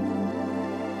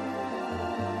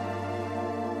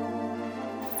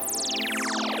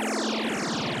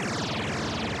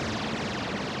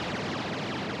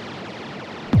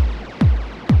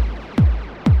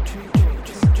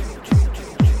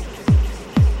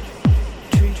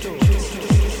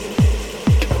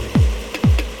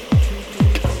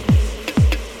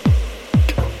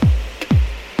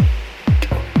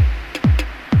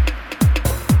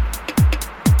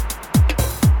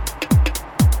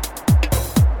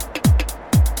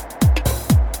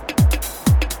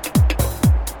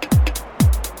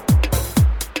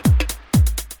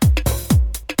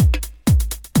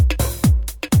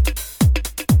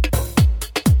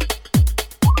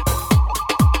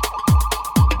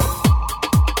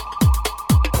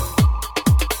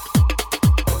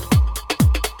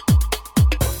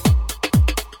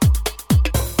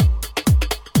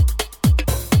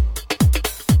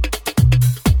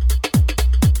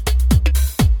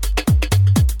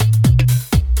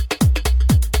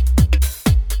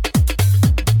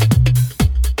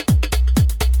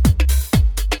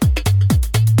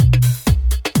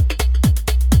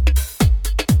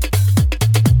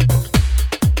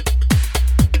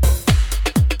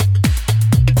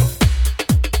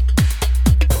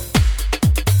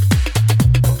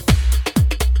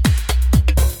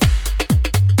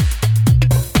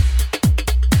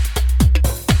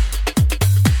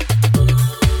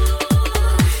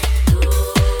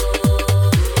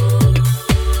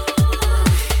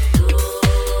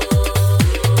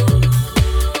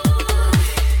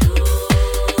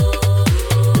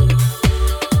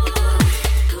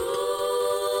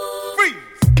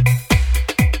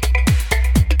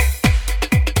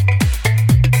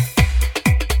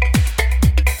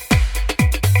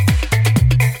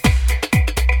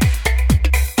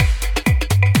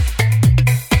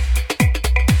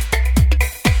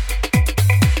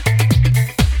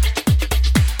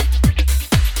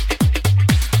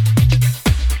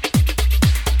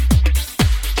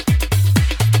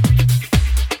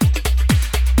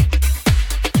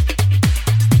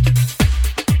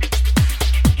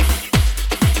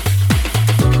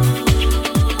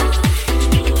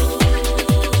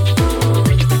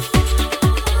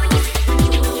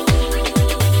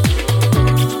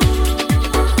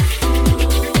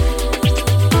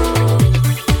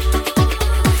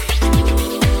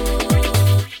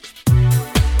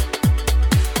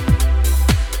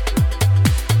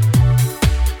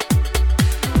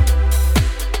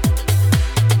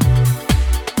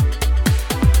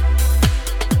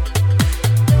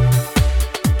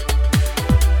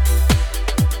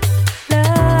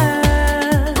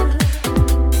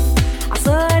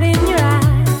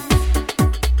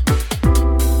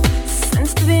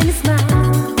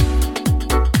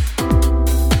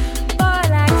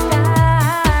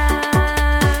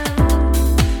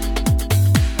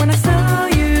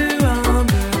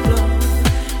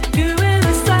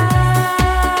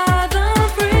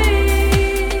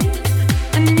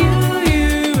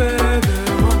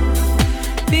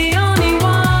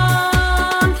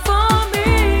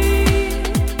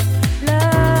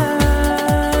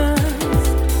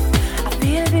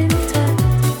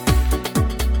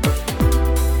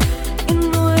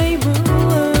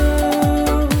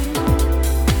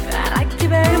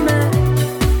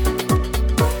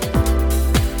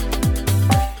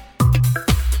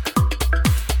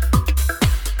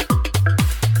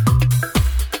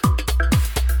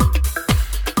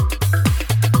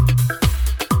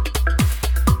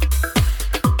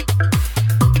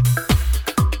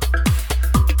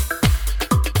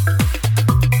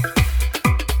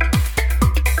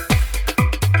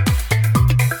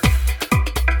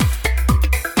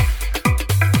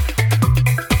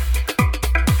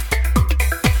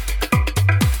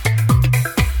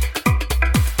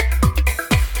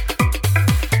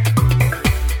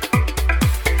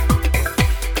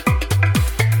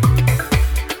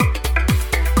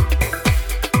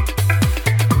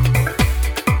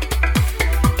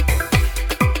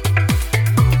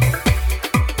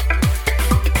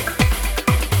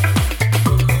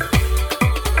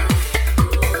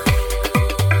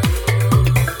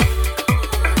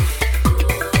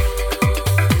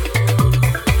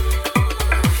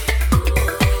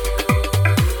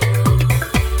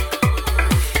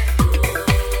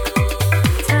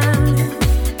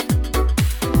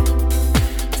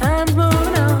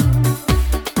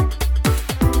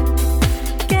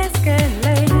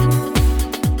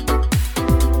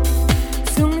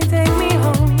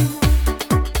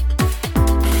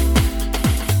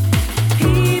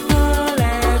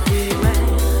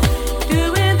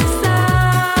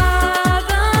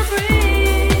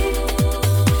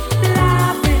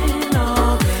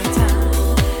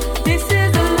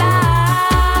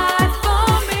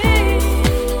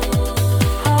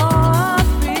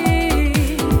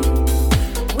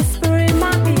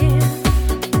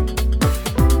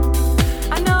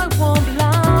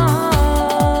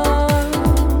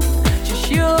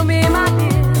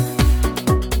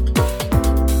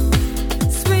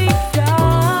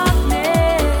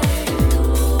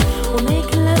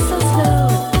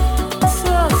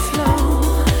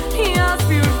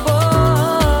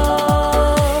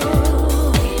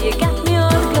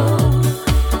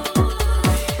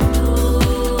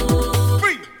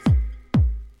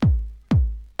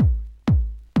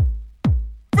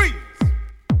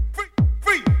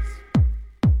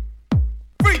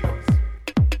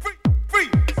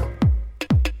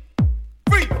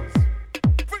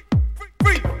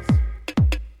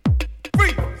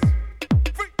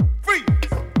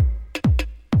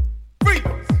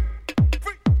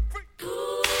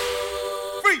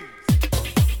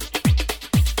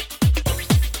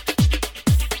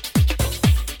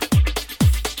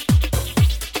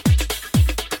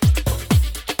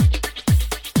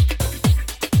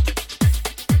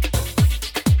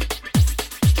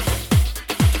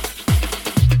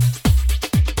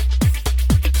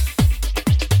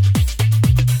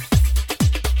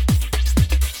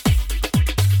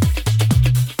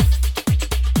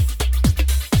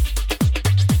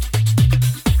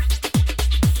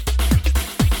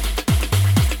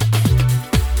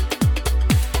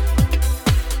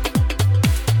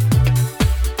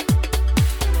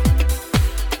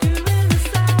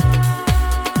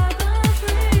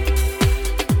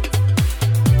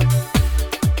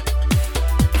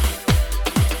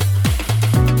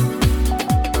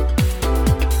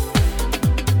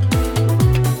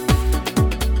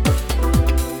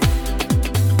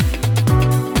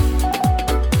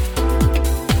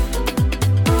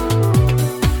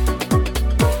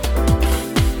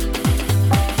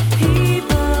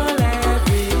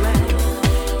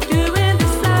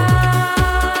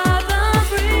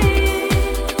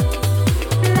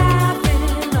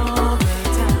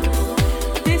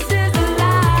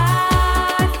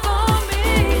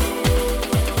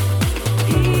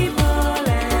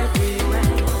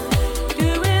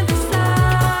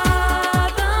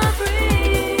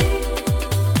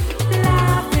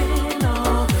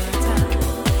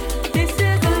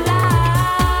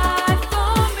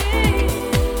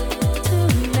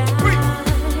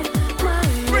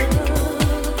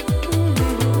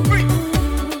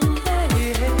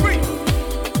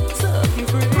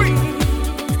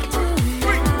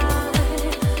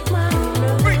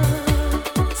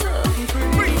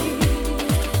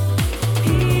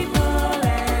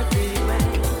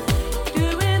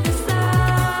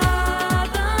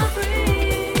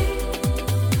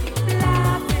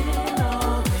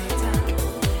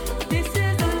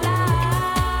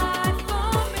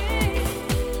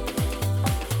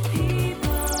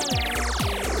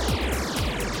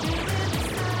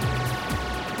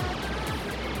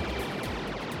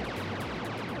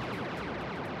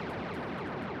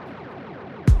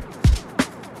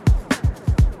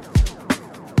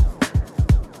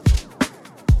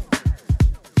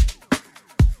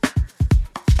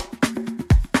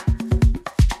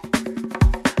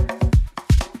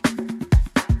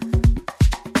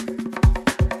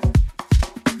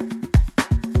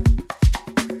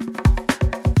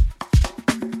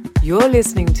 You're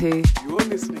listening to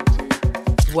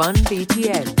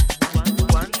 1BTN.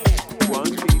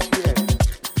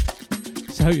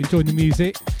 So hope you enjoyed the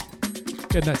music.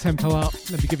 Getting that tempo up.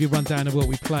 Let me give you a rundown of what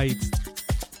we played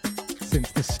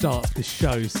since the start of the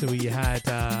show. So we had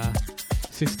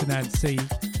Sister Nancy,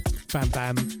 Bam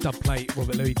Bam, Dubplate,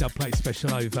 Robert Louis, Dubplate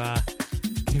special over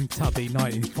King Tubby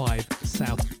 1905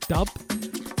 South Dub.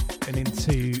 And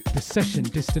into the session,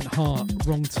 Distant Heart,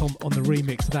 Wrong Tom on the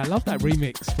remix of that. I love that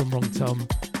remix from Wrong Tom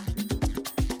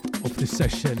of the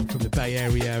session from the Bay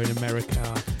Area in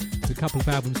America. There's a couple of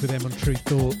albums with them on True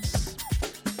Thoughts.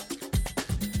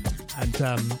 And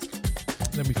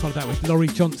then we followed that with Laurie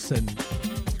Johnson,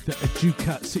 the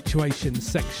Ajuka Situation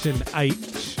Section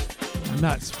H. And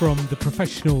that's from the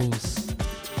Professionals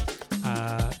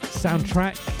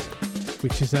soundtrack,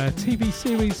 which is a TV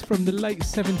series from the late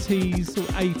 70s or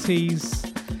 80s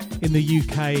in the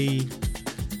UK.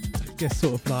 I guess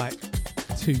sort of like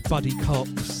two buddy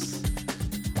cops.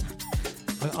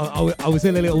 I was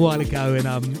in a little while ago, and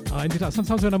I ended up,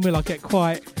 sometimes when I'm ill I get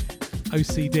quite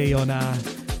OCD on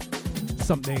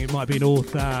something. It might be an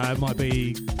author, it might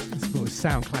be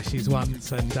sound clashes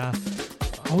once, and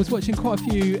I was watching quite a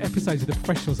few episodes of The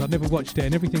Professionals. I'd never watched it,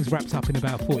 and everything's wrapped up in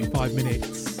about 45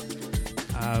 minutes.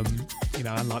 You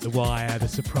know, unlike The Wire, The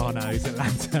Sopranos,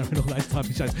 Atlanta, and all those type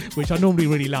of shows, which I normally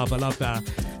really love. I love the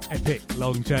epic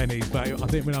long journeys, but I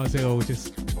think when I was ill,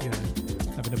 just, you know,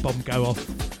 having a bomb go off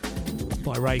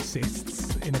by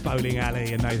racists in a bowling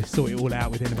alley, and they sort it all out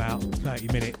within about 30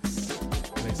 minutes,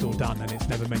 and it's all done, and it's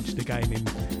never mentioned again in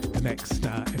the next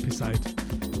episode.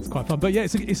 It's quite fun, but yeah,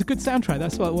 it's a good soundtrack.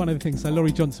 That's one of the things. So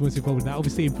Laurie Johnson was involved with that,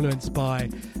 obviously influenced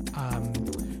by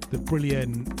the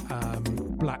brilliant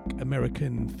black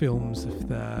American films of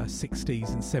the 60s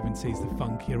and 70s, the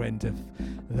funkier end of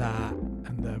that,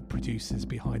 and the producers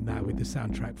behind that with the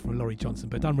soundtrack from Laurie Johnson,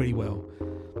 but done really well.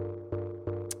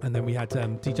 And then we had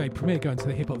DJ Premier going to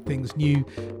the hip hop things, new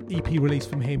EP release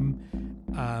from him.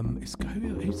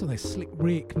 Who's on there? Slick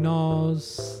Rick,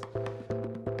 Nas,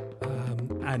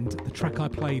 and the track I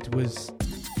played was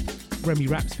Remy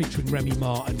Raps featuring Remy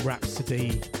Ma and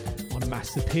Rhapsody on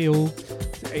Mass Appeal.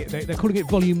 They're calling it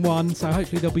Volume 1, so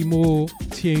hopefully there'll be more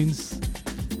tunes.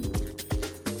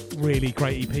 Really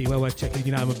great EP, well worth checking.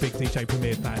 You know, I'm a big DJ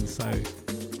Premier fan, so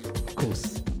of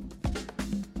course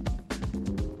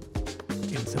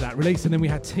into that release. And then we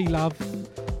had T-Love,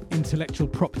 Intellectual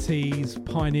Properties,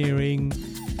 pioneering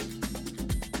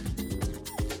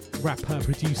rapper,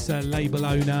 producer, label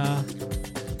owner.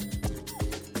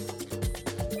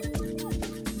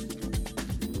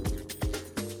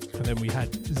 And then we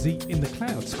had Z in the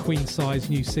Clouds, Queen Size,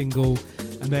 new single.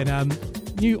 And then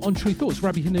new on True Thoughts,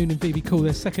 Rabbi Hanoun and VB Cool.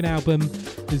 Their second album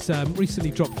has recently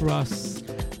dropped for us.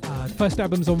 The first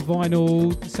album's on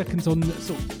vinyl, the second's on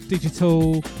sort of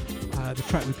digital. The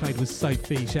track we played was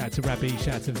Sophie. Shout out to Rabbi,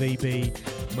 shout out to VB.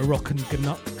 Moroccan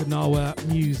Gnawa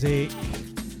music,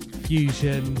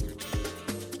 fusion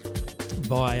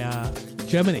via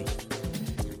Germany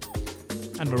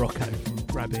and Morocco from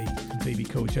Rabbi and VB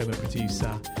Cool, German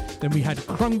producer. Then we had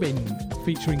Krungbin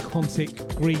featuring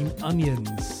Quantic, Green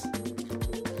Onions.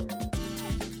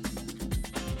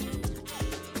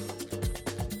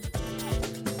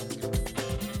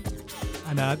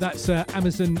 And that's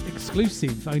Amazon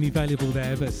exclusive, only available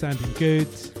there, but sounding good.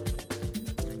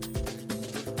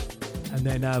 And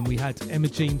then we had Emma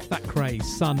Jean Thackeray,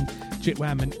 Sun,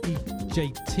 Jitwam and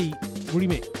EJT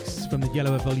remix from the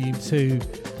Yellower Volume 2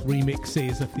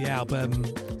 remixes of the album.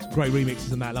 Great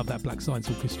remixes on that. I love that Black Science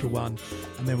Orchestra one.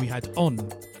 And then we had On,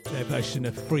 their version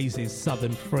of Freeze's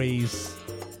Southern Freeze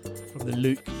from the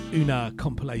Luke Una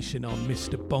compilation on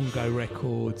Mr. Bongo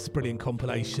Records. Brilliant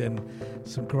compilation.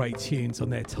 Some great tunes on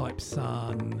there. Type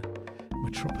Sun,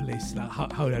 Metropolis, that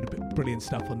whole load of brilliant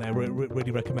stuff on there.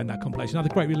 Really recommend that compilation.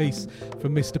 Another great release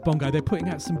from Mr. Bongo. They're putting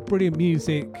out some brilliant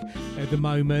music at the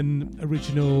moment.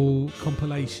 Original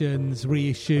compilations,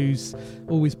 reissues.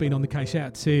 Always been on the case. Shout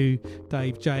out to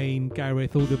Dave, Jane,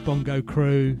 Gareth, all the Bongo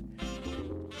crew.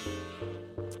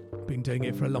 Been doing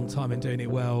it for a long time and doing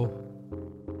it well.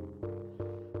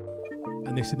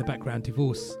 And this in the background,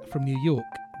 Divorce from New York,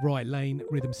 Right Lane,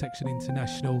 Rhythm Section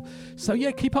International. So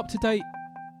yeah, keep up to date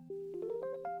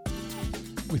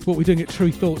with what we're doing at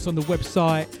True Thoughts on the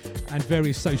website and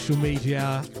various social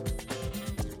media,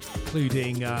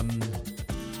 including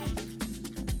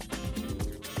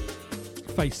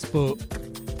Facebook,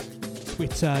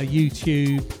 Twitter,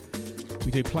 YouTube.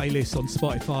 We do playlists on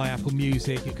Spotify, Apple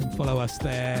Music. You can follow us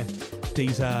there.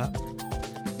 Deezer.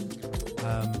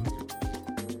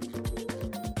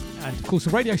 And of course, the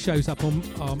radio show's up on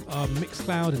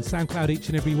Mixcloud and Soundcloud each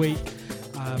and every week.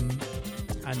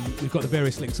 And we've got the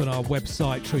various links on our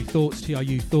website, True Thoughts,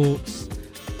 TRU Thoughts.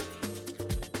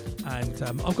 And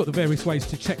I've got the various ways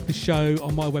to check the show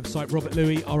on my website, Robert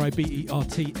Luis,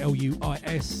 RobertLuis.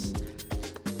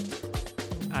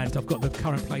 And I've got the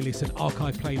current playlist and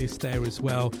archive playlist there as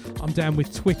well. I'm down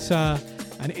with Twitter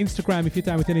and Instagram. If you're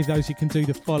down with any of those, you can do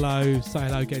the follow, say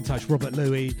hello, get in touch, Robert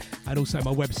Luis. And also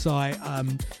my website.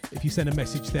 If you send a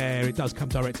message there, it does come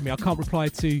direct to me. I can't reply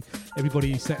to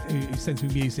everybody who sends me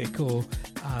music or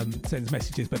sends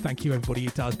messages, but thank you everybody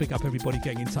who does. Big up everybody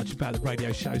getting in touch about the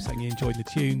radio show, saying you enjoyed the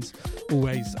tunes.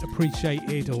 Always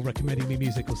appreciated, or recommending me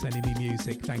music or sending me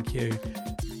music. Thank you.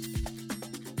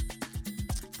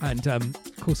 And of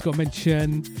course, got to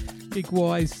mention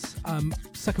gig-wise,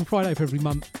 second Friday of every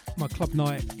month, my club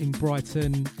night in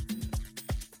Brighton,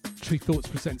 True Thoughts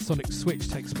presents Sonic Switch,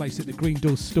 takes place at the Green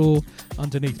Door store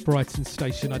underneath Brighton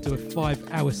Station. I do a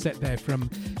 5-hour set there from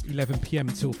 11 p.m.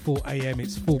 until 4 a.m.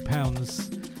 It's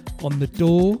 £4 on the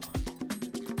door.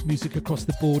 Music across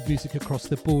the board, music across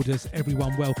the borders,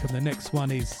 everyone welcome. The next one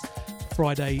is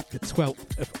Friday the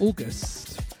 12th of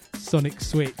August, Sonic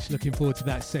Switch. Looking forward to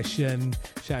that session.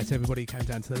 Shout out to everybody who came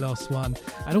down to the last one.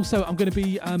 And also I'm going to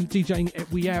be DJing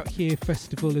at We Out Here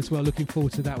Festival as well. Looking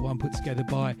forward to that one, put together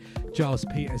by Giles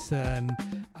Peterson.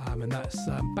 And that's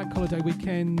Bank Holiday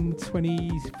weekend,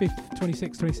 25th,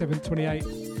 26th, 27th,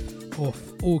 28th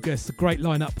of August. A great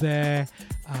lineup there.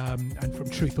 And from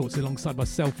True Thoughts alongside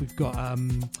myself, we've got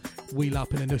Wheel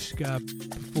Up and Anushka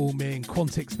performing.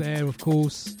 Quantix there, of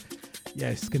course. Yeah,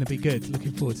 it's going to be good.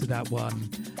 Looking forward to that one.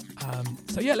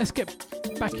 So yeah, let's get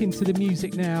back into the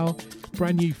music now.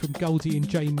 Brand new from Goldie and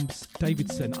James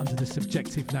Davidson under the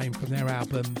Subjective name from their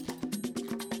album.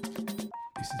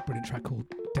 This is a brilliant track called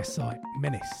Decide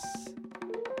Menace.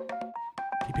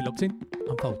 Keep it locked in.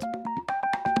 Unfold.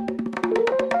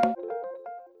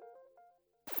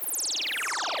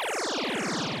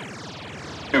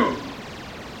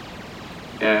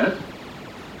 Yes?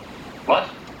 What?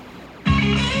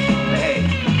 Hey,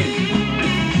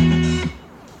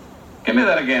 give me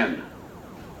that again.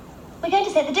 We're going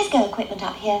to set the disco equipment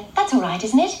up here. That's all right,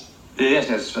 isn't it?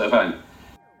 Yes, fine.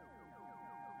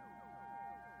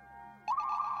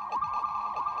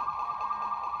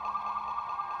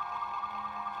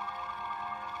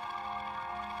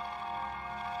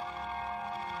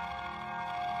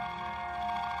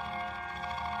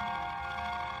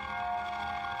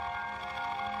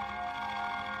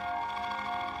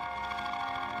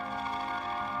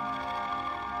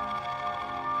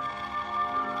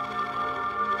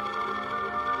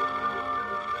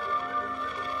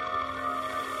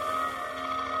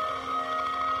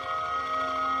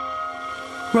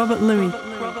 Robert Luis.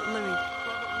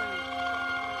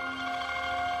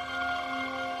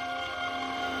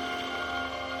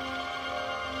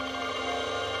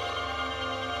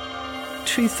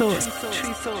 True Thoughts.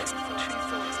 True Thoughts.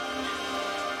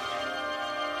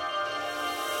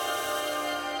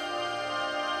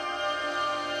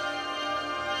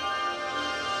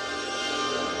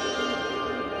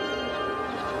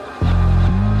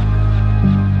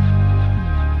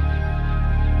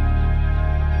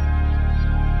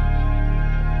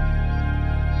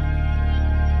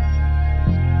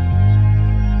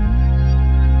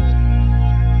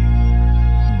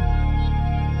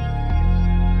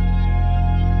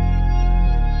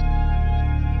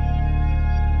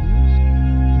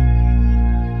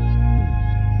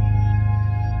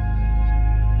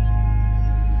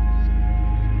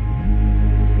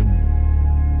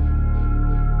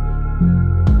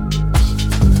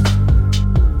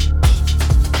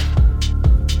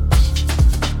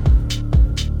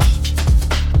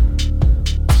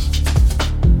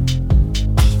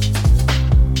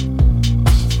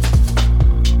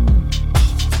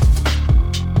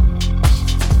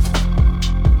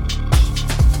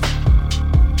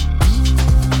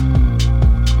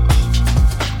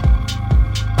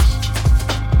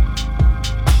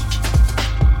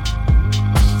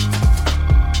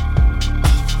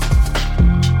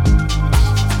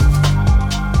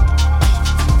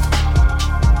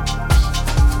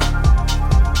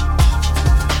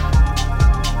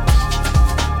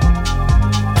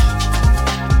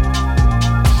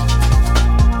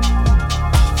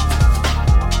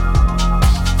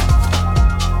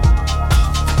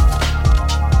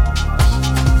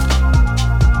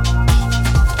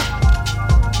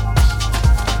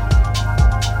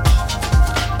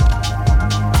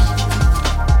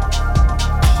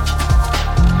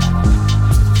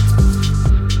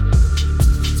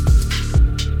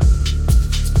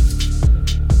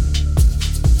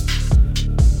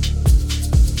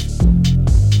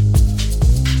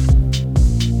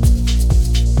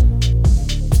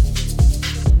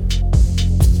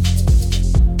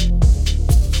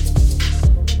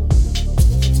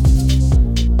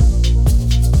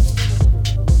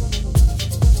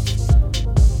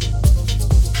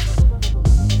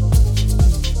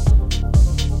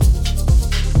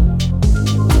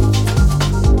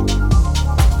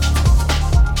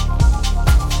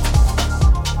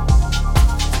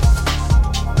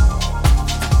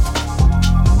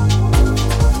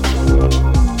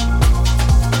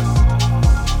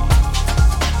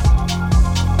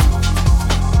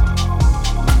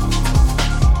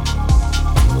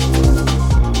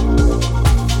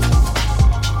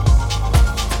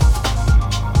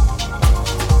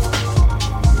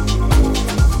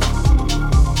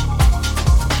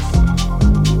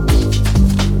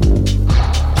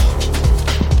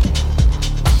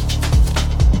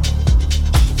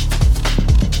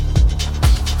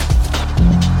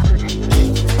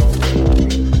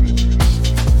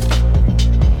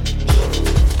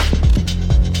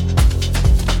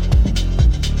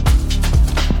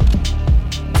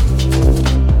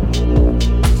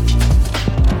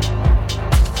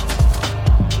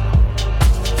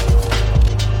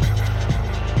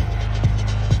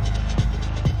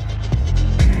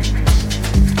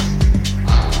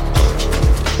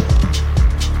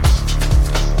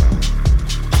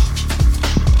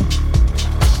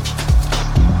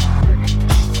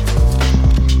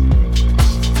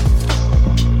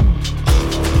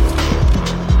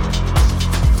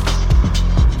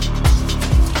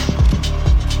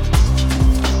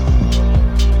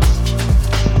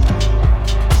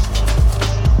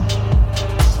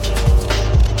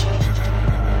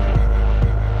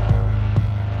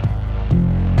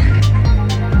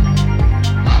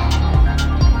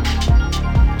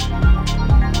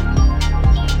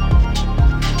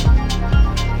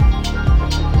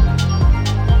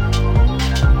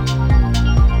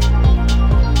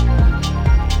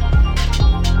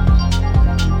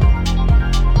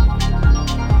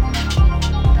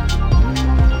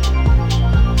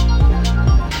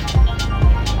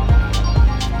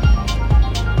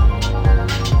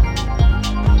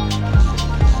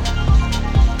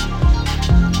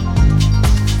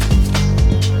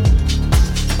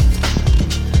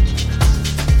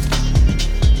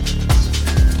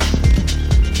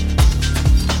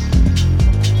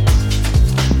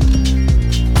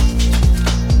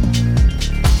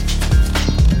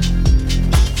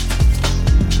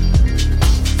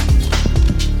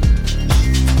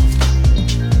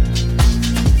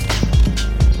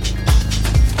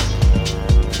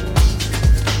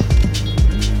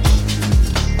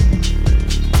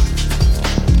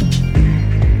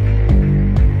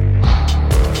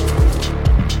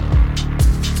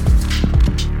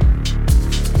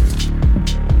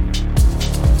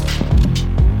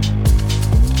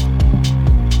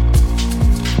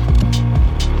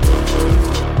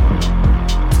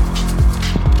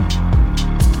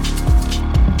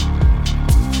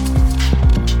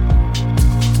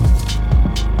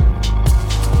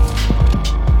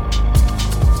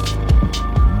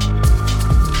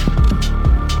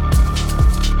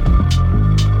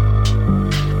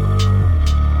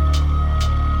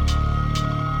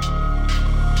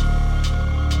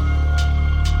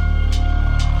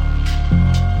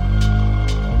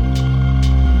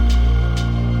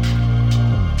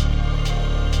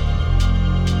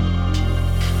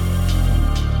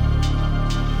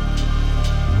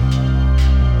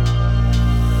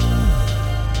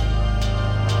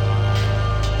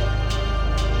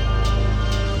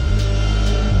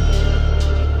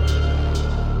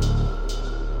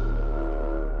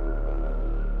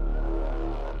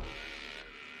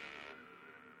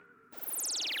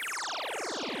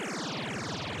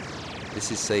 This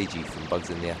is Seiji from Bugs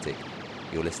in the Attic.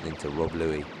 You're listening to Rob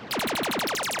Louie.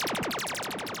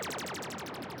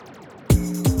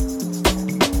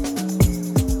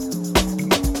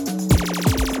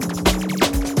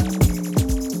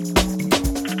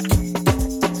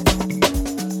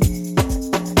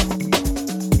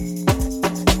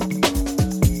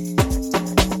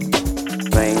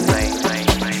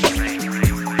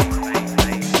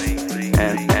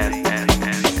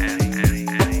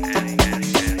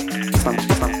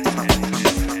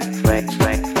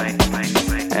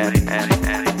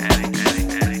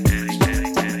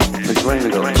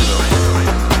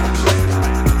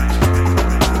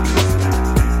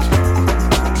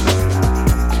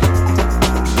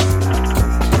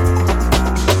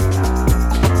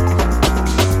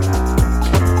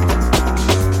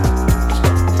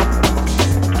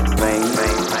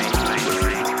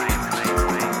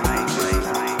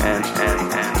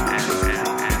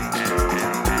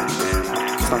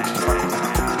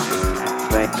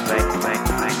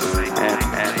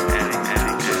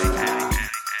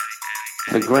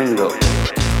 The Gringo.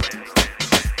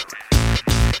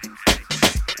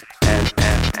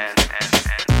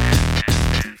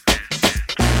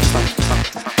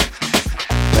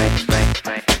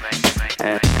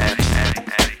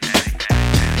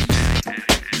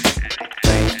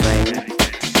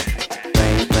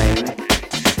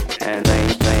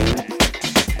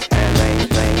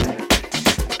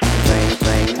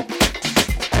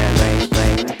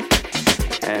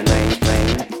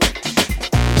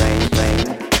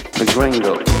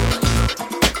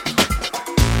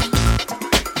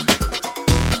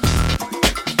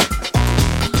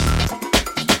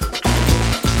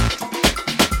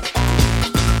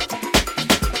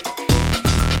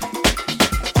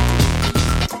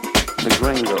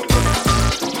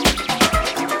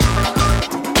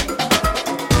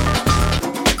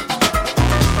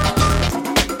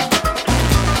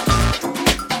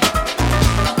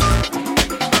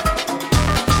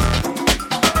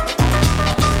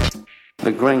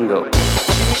 The Gringo.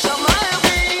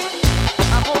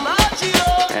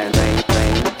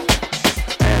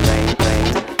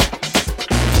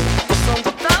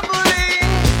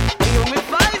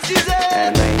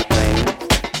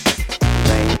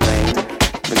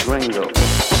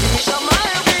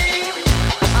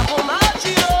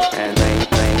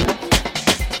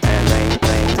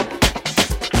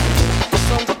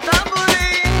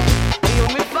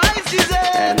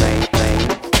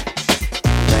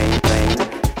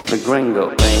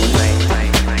 Gringo.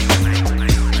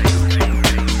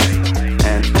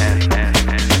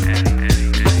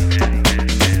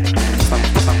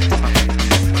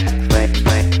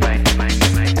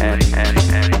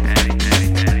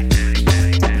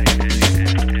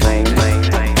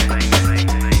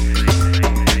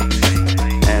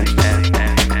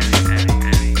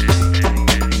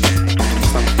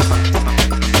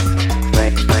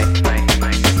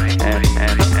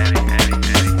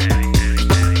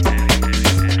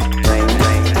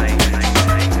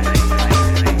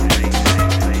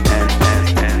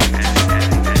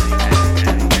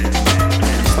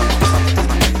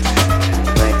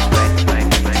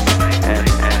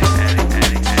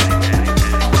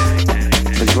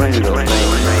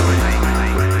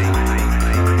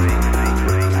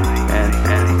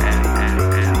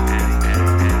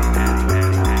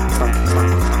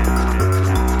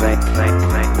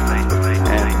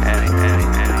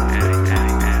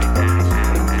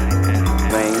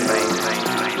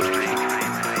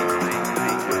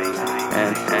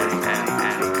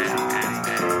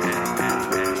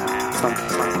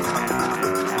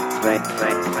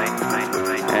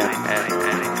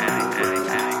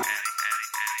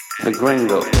 The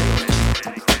Gringo.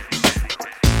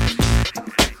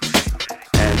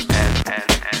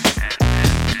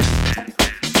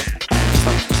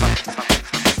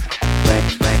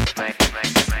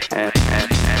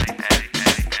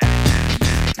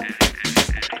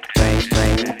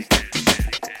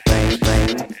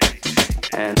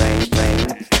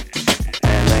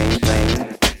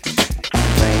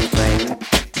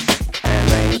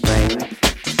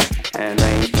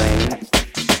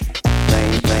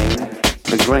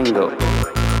 Gringo.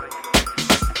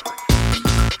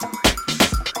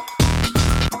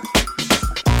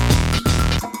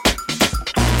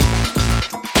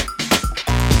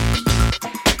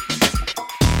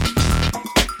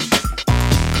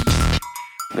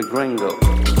 The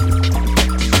Gringo.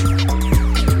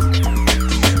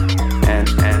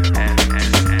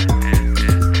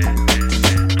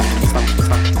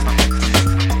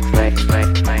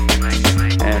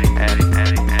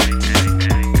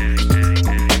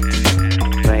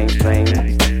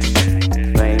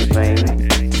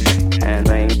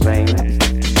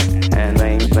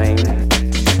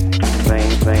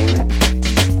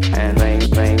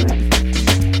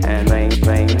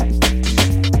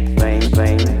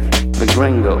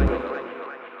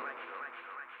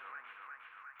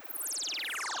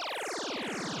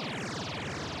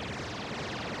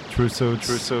 True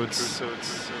Thoughts.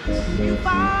 You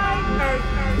find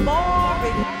earth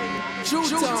boring. True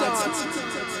Thoughts.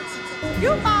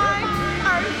 You find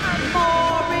earth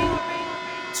boring.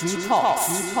 True Thoughts.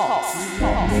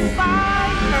 You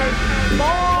find earth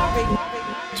boring.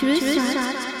 True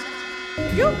thoughts.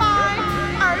 You find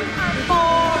earth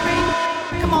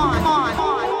boring. Come on.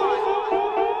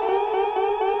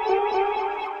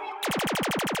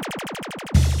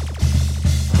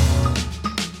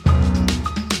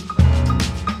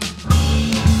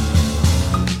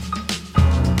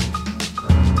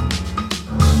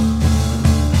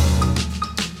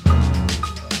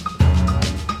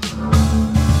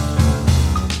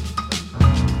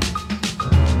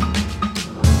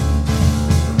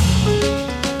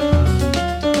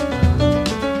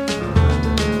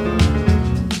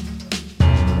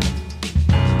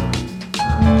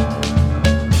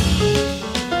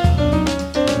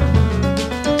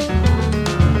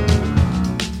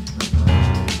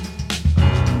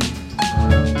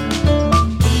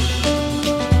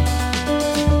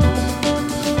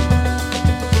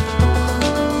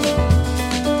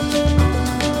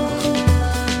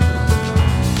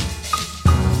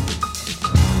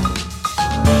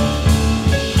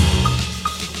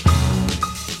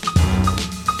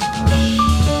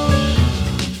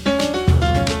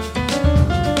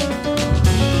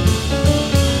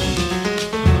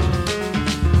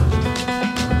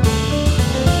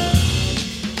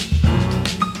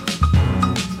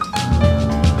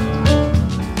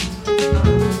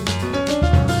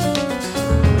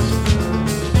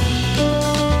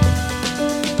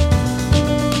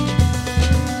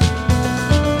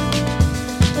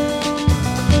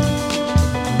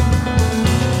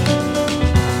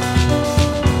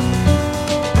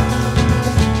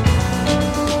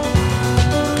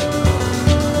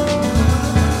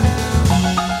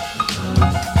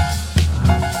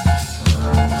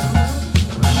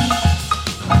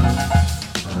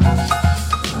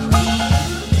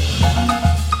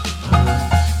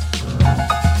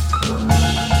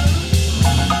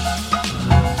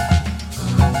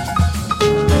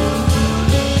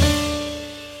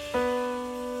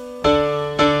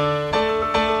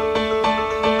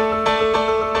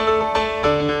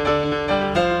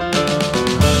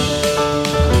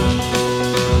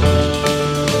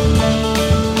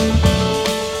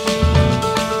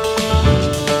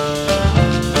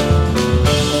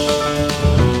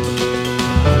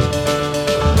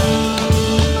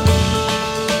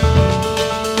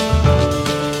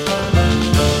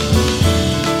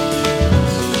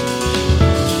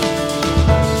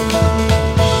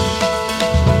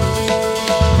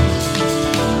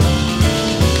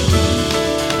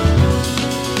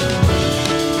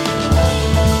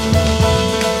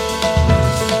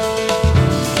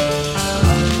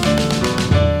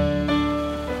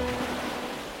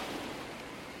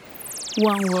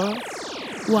 One world,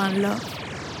 one love,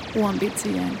 one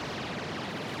BTN.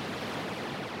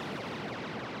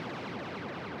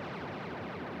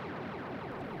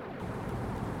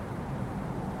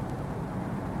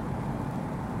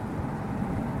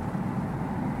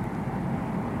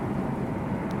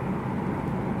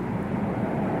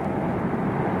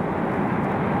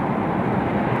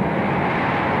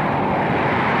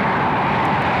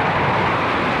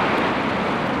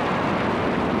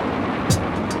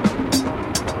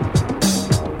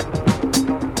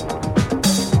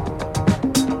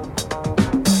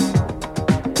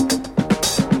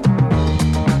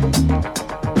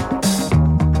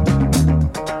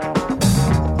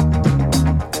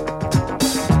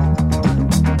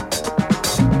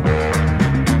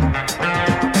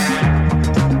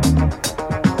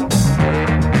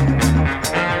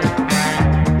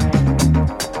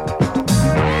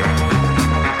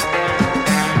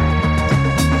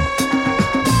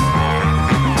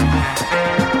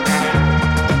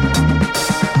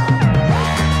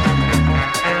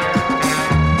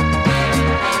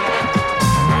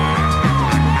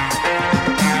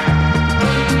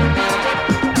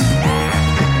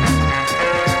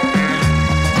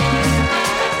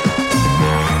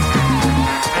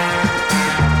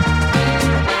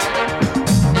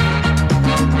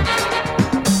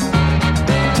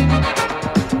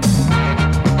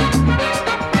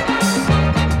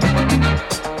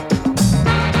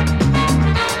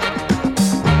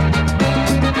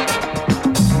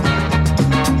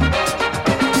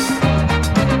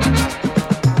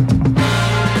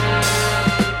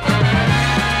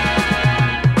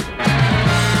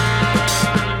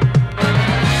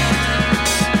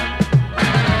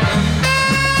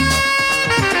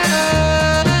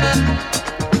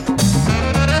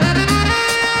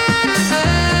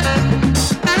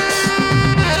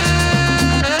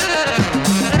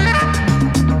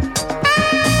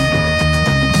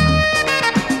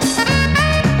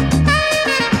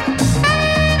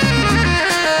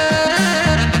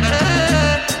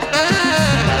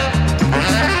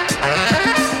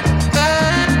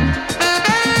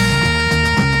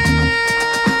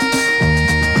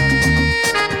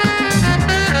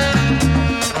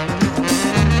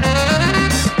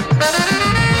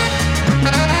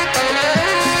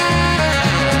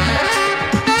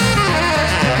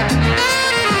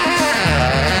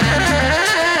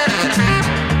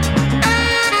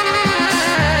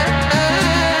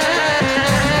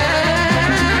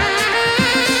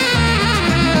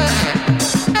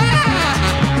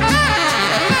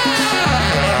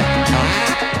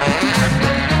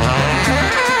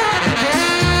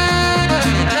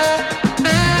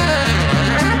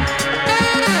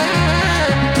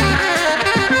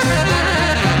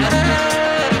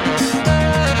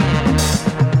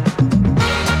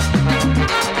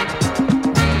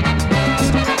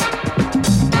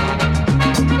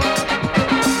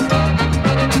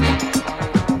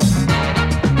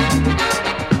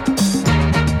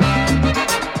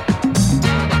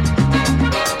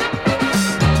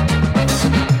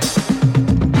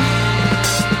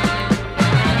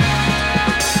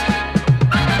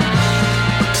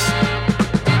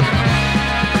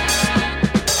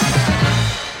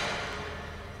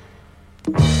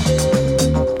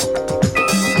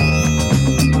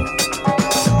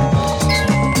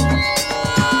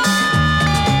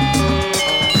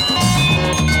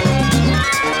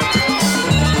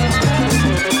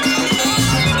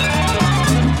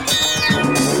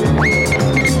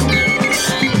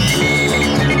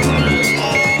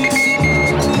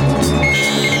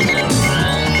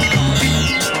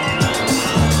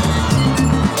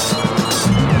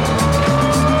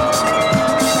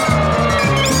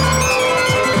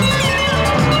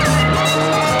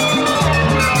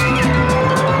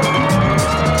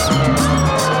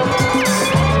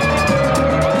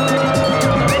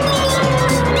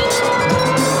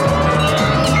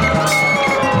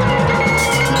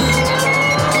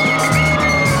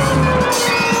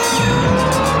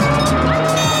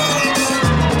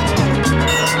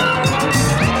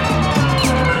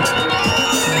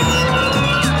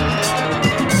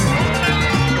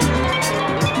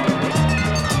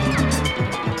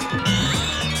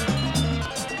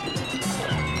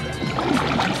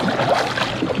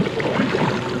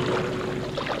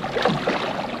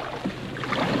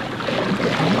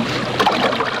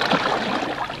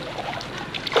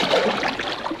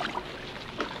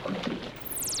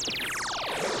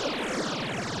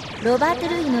 ロバート・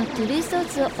ルイのトゥルーソー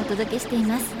ツをお届けしてい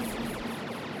ます。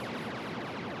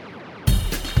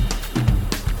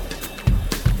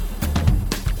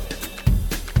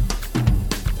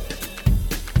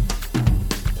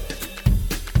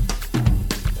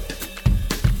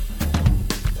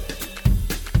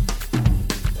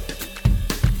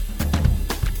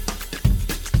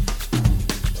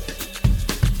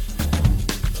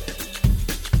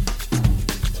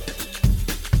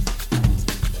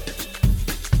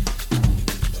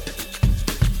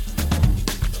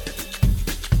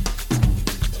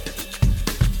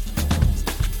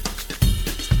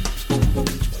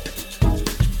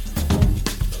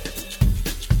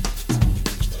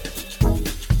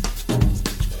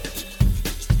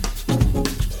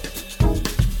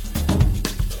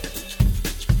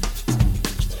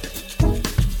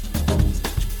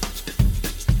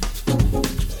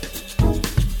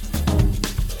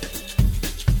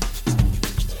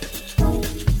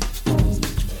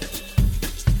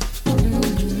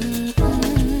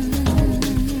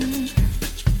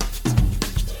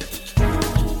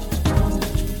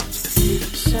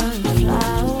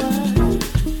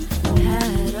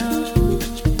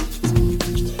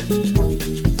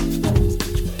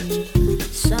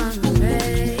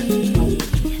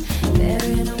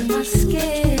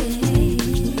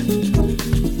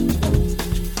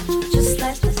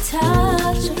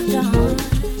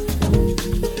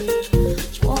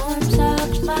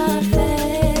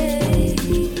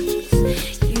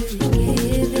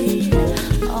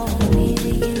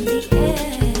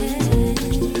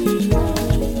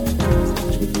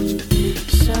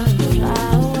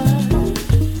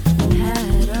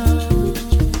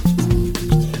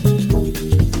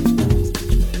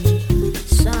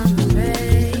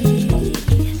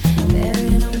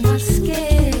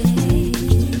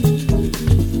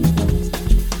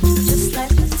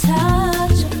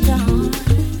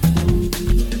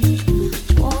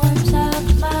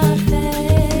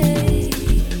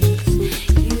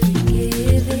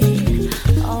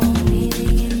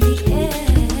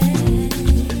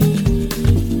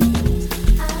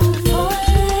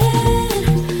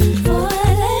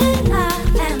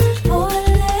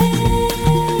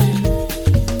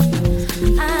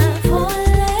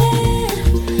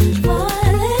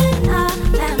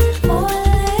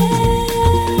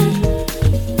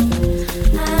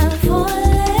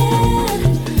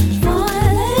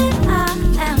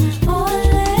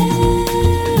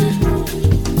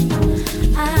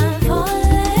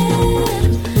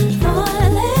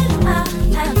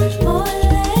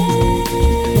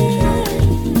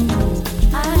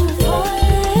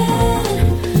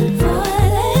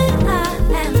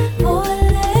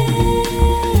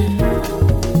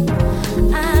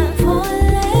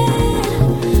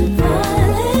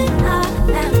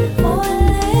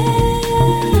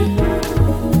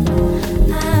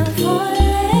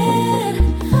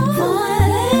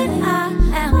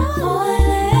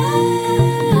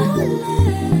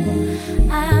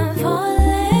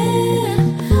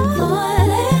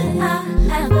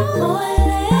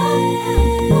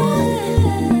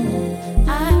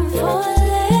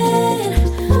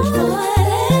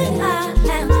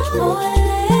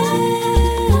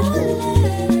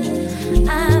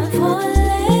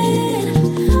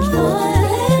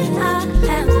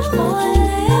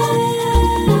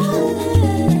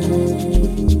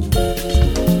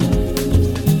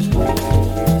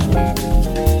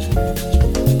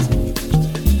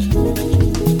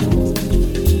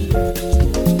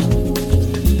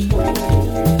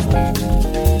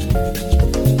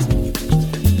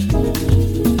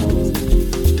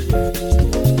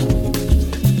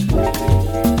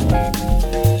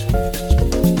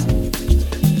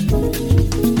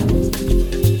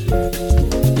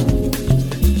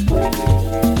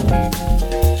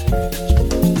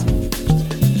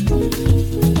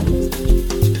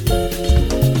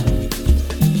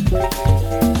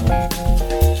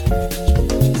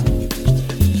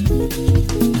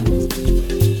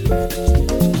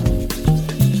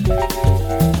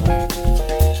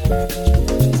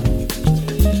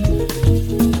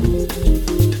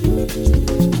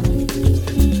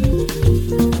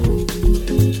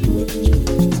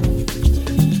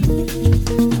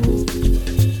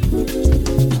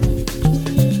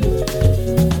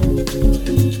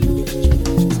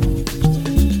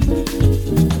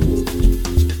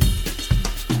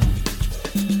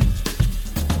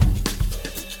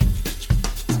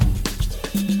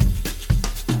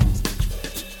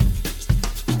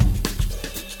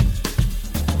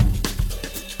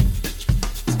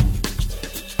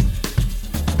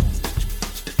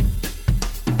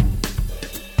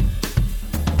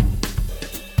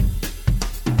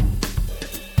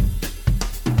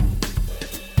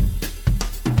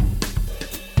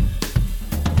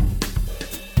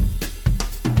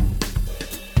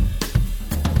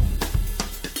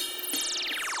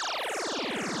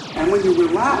And when you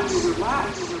relax,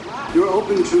 you're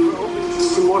open to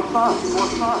more thoughts.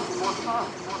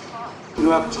 You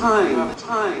have time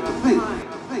to think.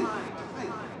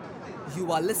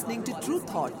 You are listening to True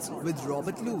Thoughts with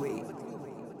Robert Louis.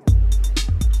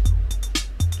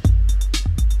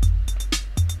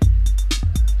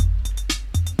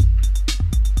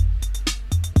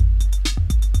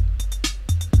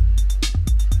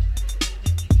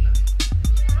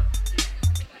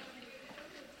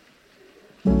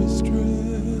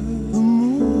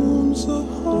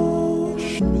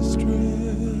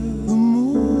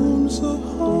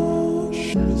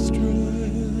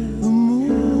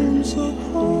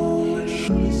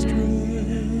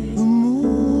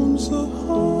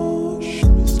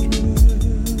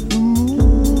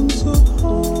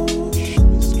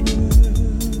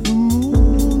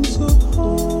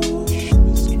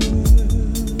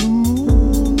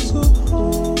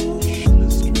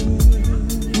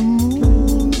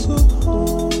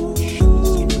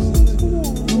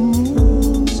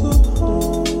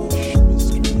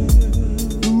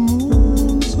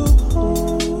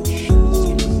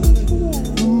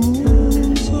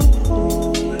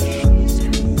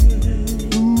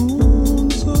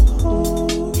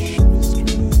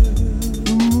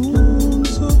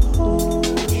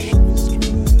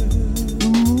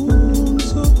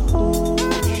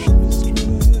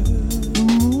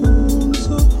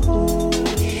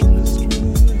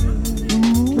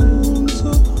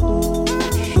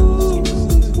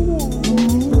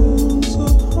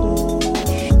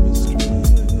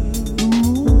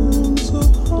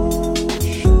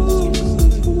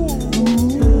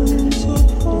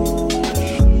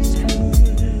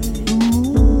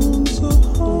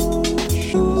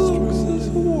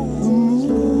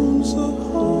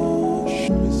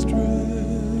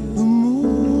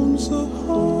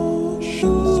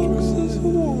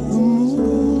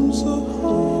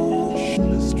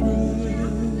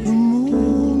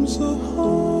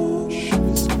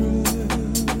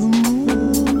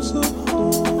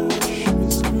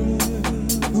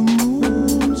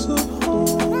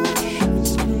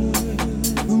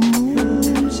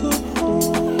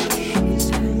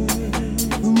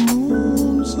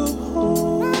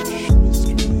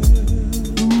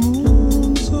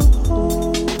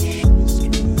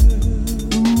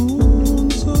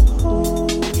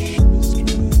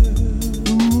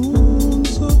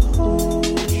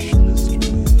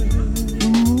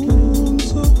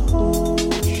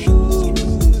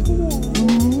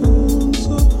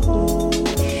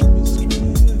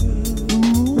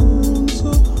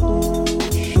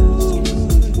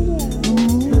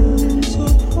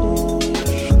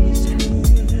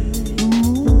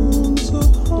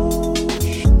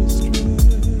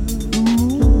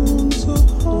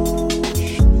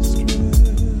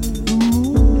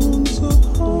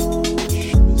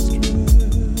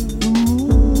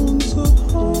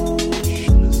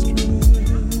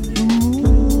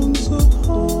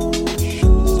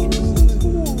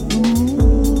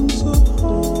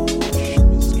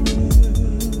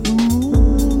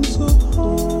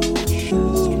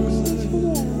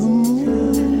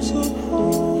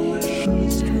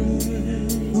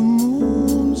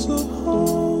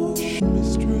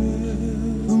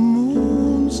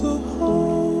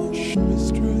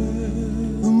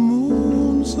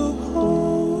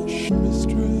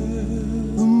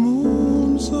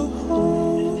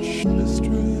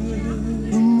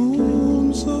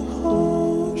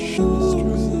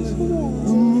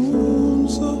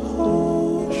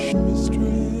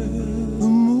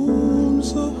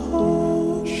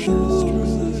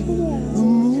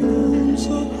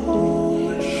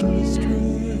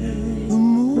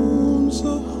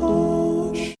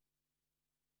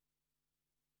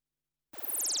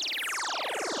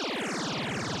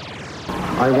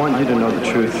 I want you to know the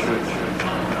truth.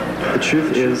 The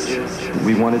truth is,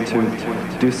 we wanted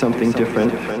to do something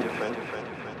different.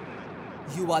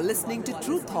 You are listening to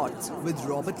True Thoughts with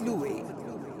Robert Louis.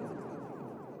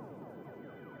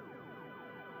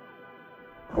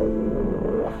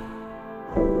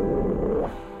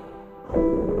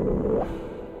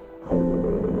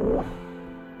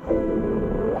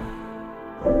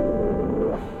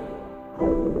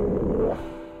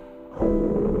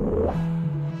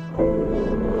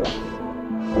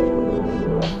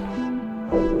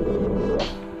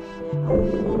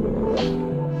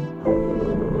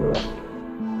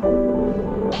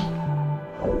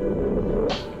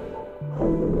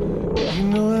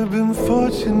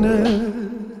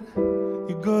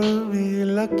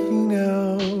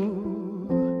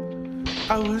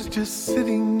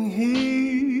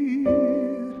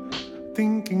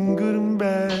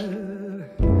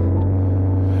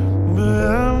 But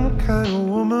I'm the kind of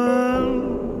woman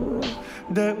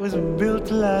that was built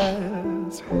to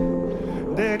last.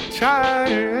 They're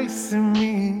chasing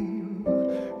me,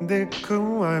 they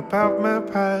couldn't wipe out my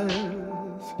past.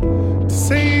 To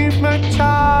save my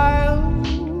child,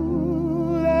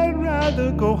 I'd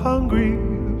rather go hungry.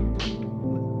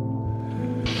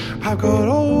 I've got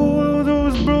all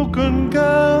those broken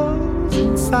girls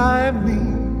inside me,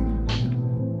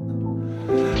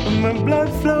 and my blood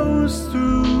flows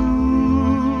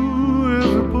through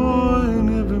every boy and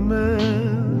every man.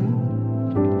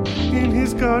 In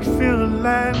his God-filled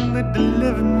land that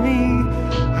delivered me,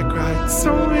 I cried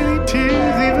so many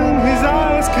tears, even his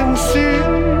eyes can see.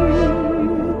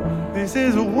 This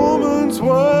is a woman's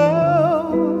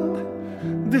world,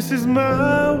 this is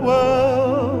my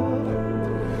world.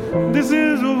 This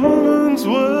is a woman's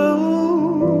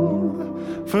world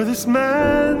for this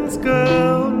man's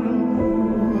girl.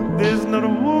 No, there's not a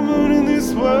woman in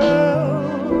this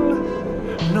world,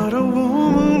 not a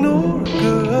woman or a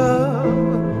girl,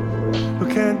 who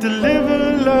can't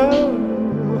deliver love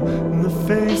in the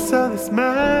face of this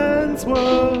man's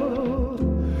world.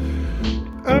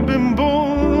 I've been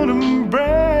born and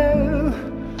bred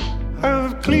out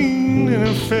of clean and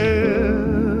affair,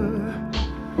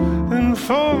 and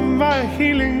for my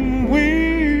healing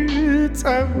weeds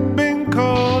I've been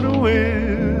called a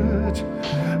witch.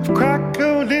 I've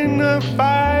crackled in the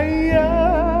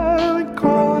fire and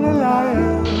called a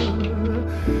liar.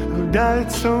 I've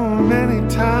died so many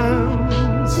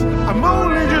times, I'm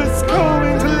only just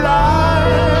coming to life.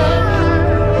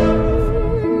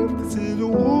 This is a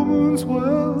woman's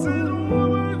world,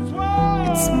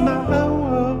 it's my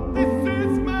world.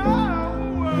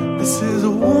 This is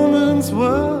a woman's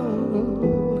world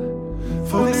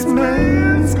for this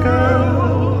man's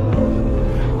girl.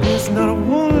 There's not a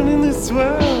woman in this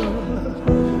world,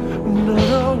 not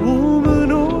a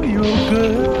woman or your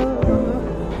girl,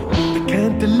 that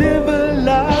can't deliver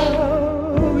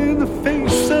love in the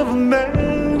face of a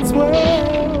man's world.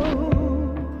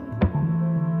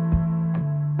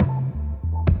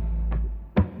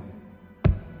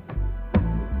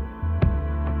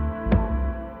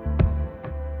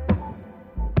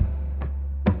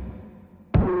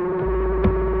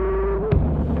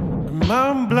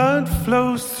 My blood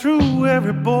flows through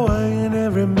every boy and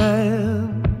every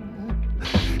man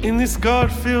in this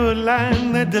God-filled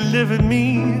land that delivered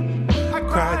me. I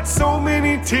cried so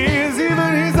many tears, even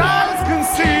his eyes can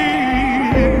see.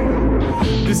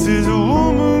 This is a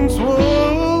woman's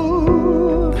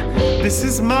world, this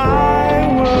is my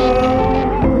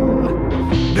world.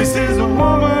 This is a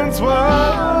woman's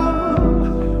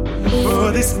world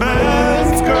for this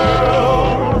man's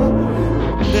girl.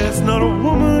 There's not a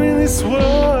woman in this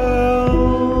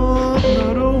world,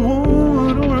 not a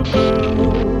woman or a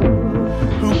girl,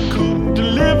 who could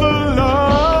deliver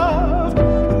love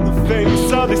in the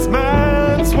face of this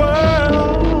man's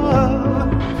world.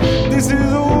 This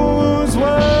is a woman's world.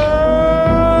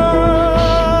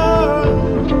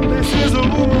 This is a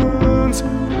woman's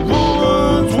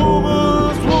world.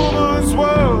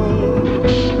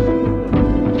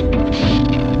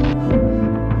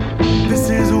 This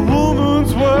is a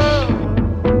woman's world.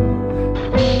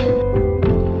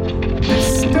 This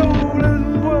stolen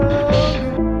world,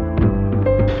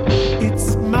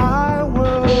 it's my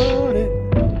world.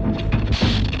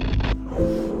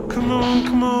 Come on,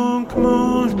 come on, come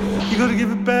on, you gotta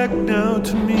give it back now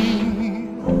to me.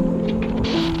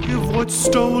 Give what's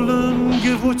stolen,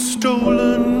 give what's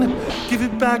stolen, give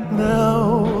it back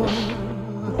now.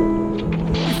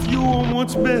 If you want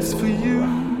what's best for you,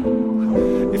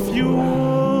 if you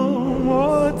want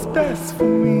what's best for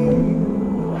me.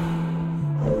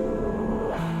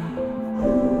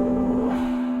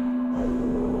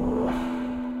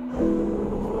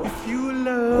 If you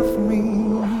love me,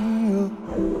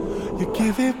 you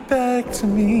give it back to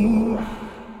me.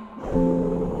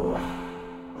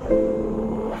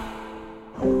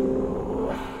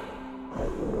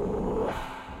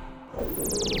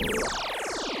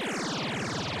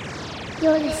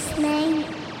 You're listening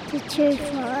to True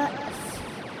Thoughts.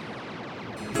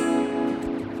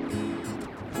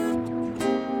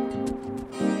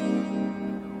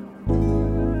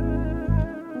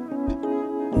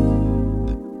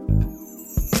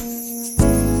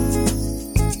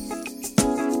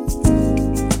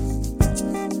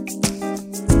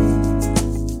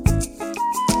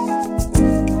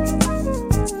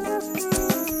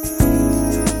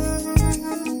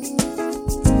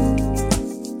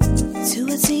 To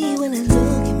a T when I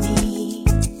look at me.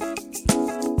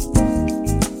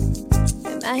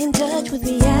 Am I in touch with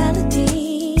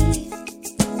reality?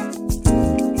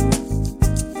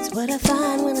 It's what I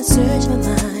find when I search my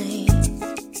mind.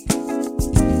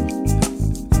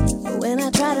 But when I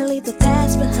gotta leave the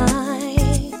past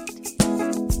behind.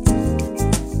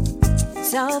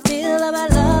 It's how I feel about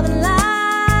love and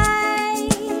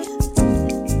life.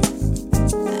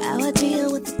 How I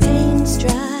deal with the pain and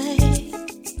strife.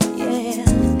 Yeah.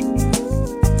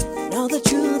 And all the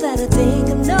truth that I think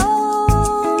I know.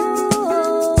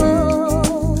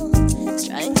 It's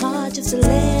trying hard just to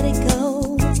let it go.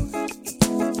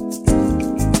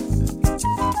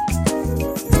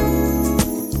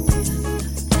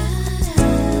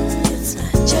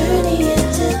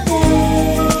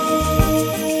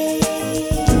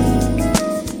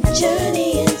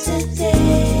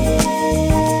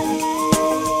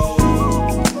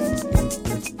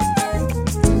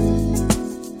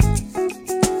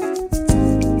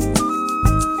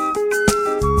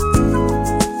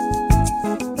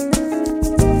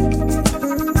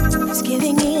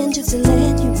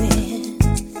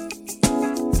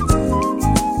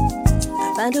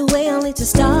 Find a way only to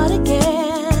start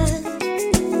again.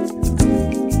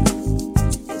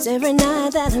 It's every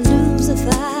night that I lose a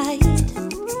fight.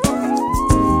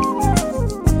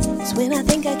 It's when I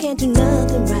think I can't do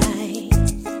nothing right.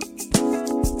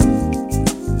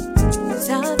 It's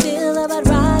how I feel about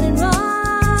right and wrong.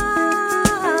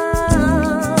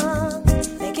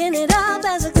 Making it up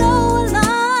as I go along.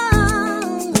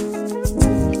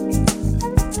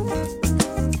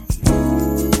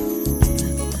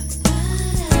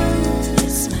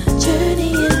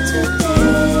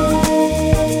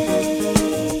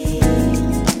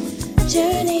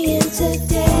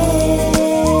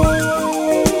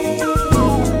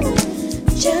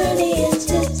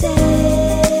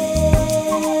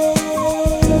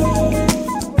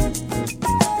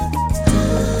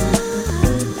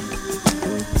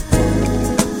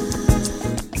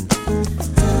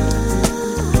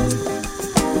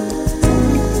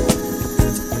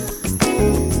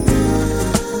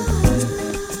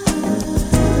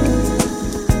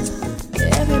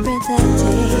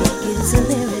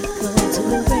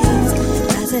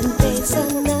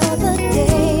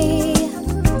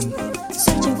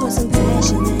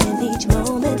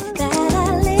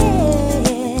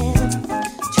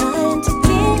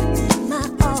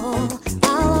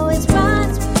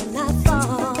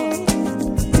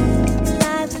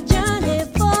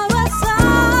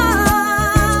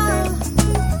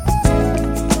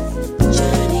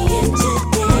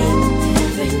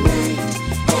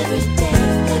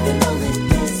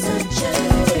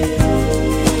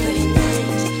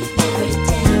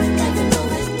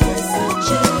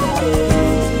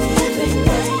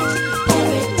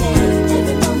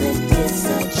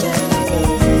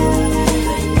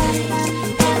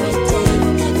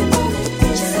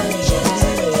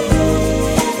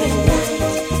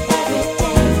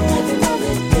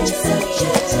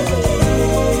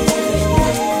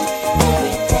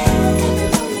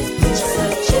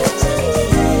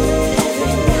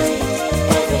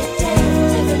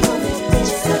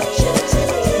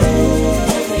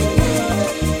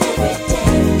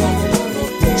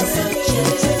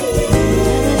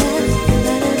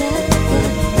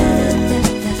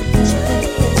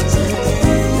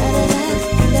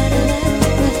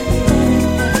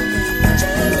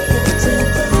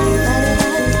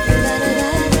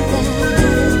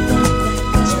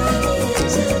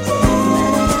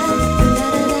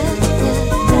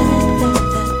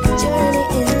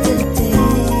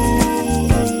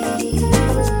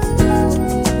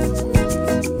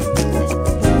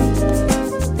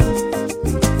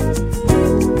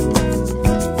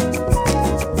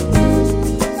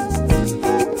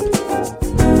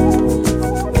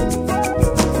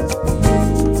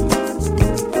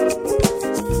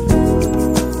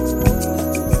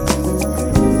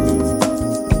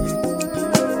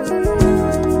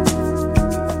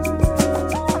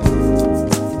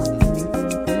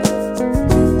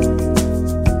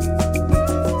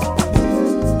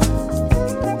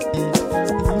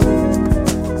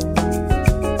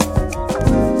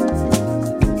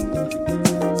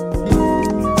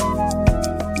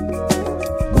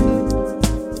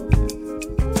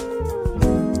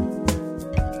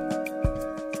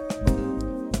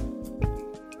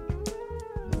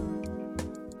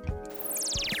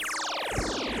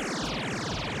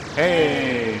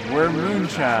 Hey, we're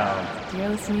Moonchild. You're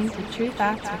listening to True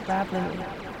Facts with Rob Louie.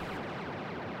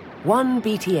 1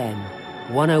 BTN,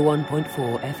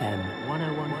 101.4 FM.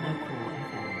 101.4.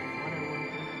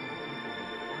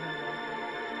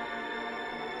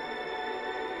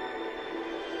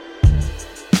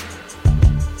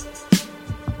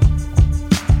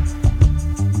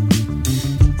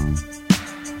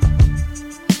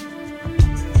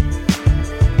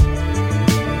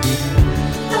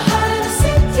 The heart of the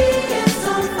city is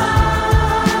on fire.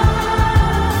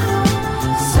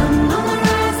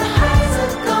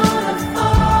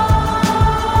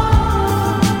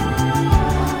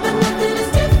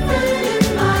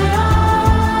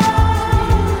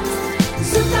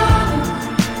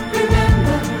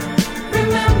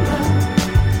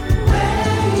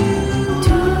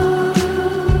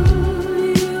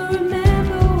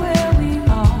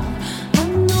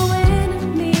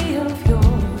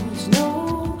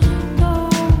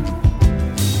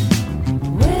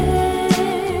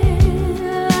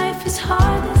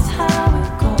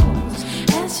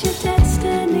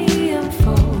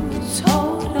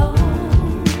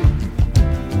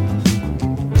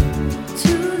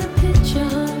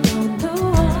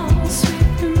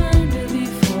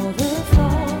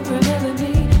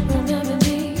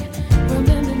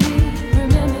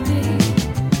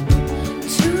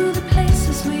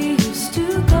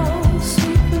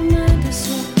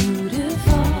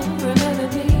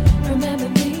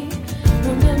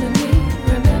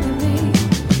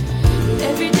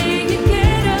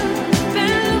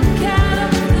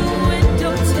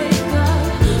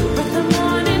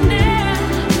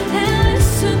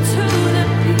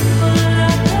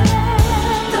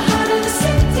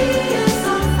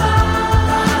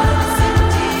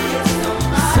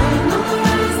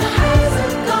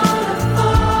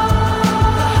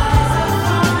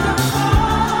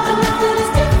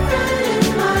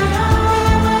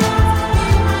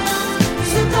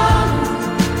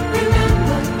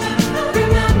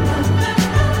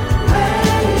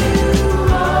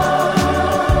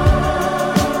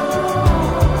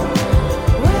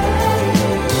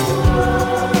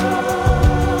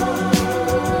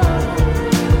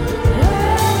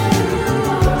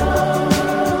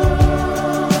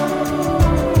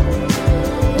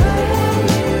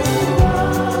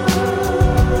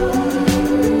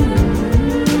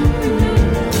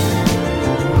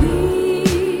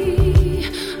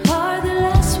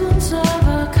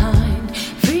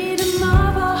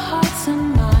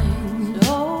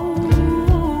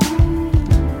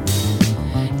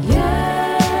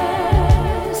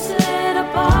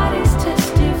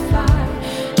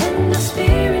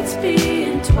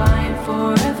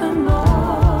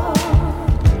 forevermore.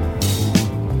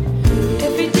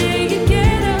 Every day you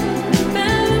get up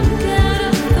and look out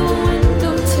of the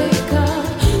window, take a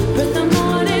breath of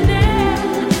morning air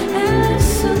and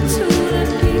listen to the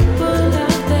people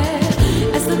out there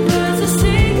as the birds are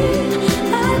singing.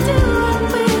 I do it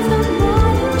with the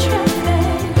morning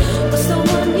traffic. What's the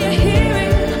one you're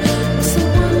hearing? What's the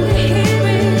one you're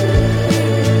hearing?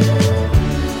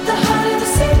 The heart of the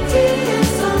city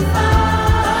is on fire.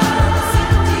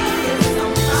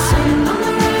 Sun on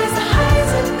the rise, the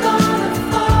highs are gonna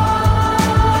fall.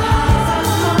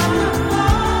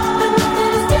 But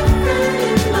nothing is different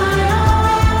in my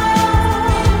eyes.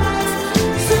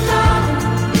 So darling,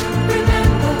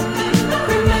 remember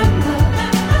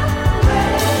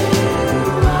where you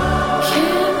are.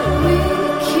 Can we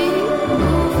keep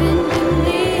moving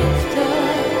beneath the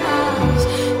eyes?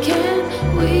 Can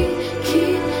we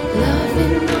keep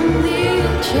loving on the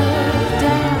edge of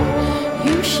doubt?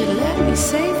 You should let me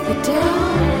save the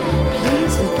doubt.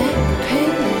 Please let the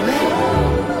pain away.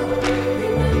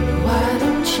 Why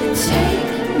don't you take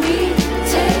me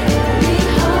home? Can we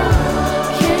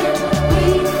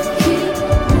keep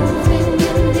moving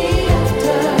in the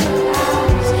after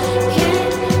hours? Can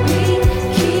we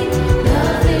keep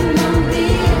loving on the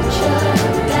edge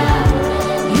of doubt?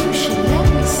 You should let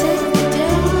me save the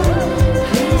doubt.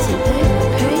 Please let the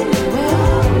pain away.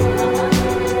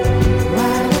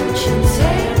 Why don't you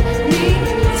take me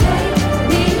home? Can we keep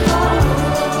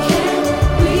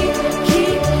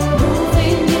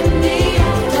moving in the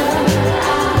after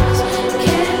hours?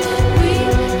 Can we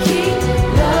keep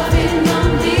loving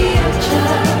on the edge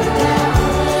of doubt?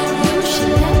 You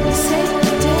should let me save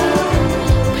the doubt. Please let the pain away.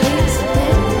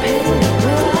 Why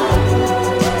don't you take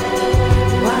me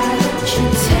home? The heart of the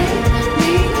city is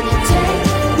on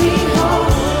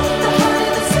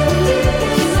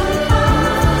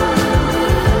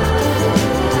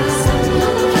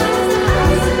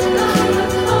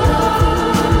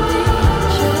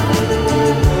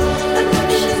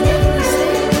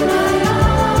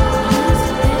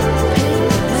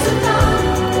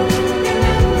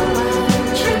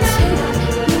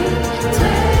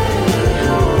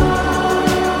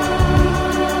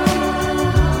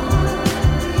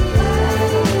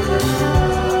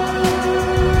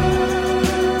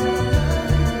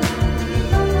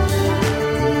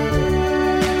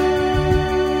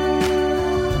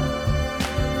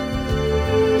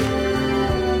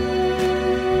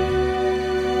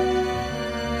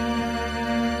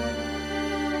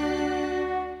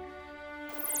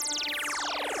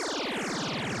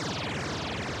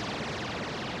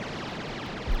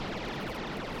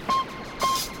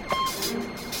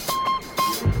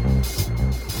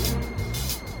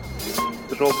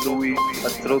Rob Louis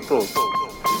at Trotos.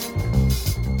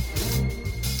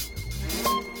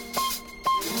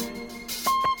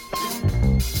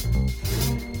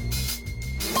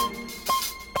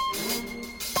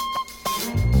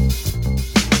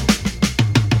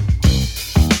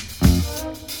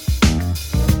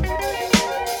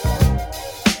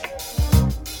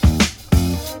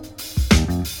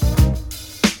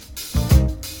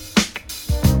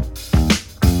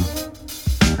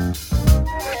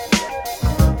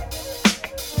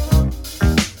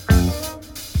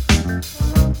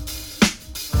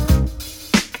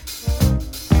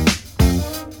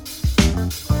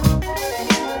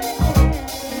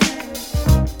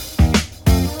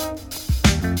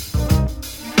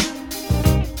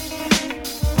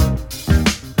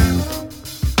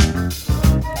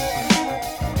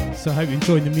 So I hope you're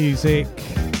enjoying the music.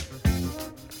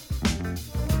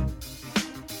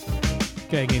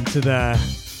 Getting into the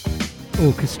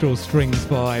orchestral strings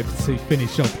vibe to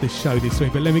finish off this show this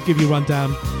week. But let me give you a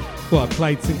rundown what I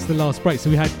played since the last break.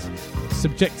 So we had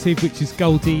Subjective, which is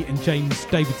Goldie and James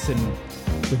Davidson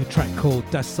with a track called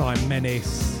Das Ein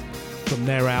Menace from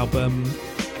their album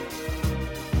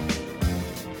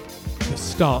The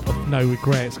Start of No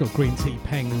Regret. It's got Green Tea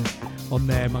Peng on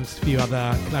there amongst a few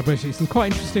other collaborations. It's a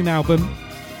quite interesting album.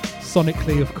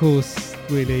 Sonically, of course,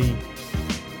 really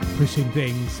pushing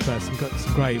things, but got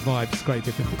some great vibes, great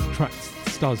different tracks,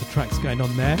 styles of tracks going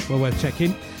on there. Well worth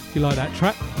checking if you like that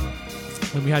track.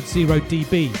 Then we had Zero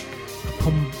DB,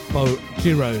 Pombo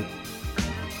Jiro,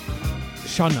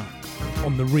 Shana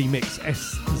on the remix,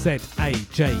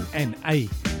 SZAJNA.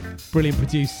 Brilliant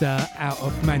producer out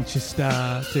of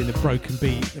Manchester, doing the broken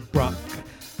beat, the Bruck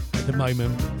at the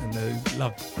moment, and I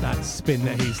love that spin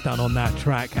that he's done on that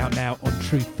track, out now on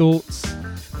True Thoughts.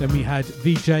 Then we had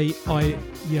VJ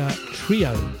Iya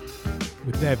Trio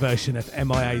with their version of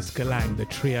MIA's Galang, the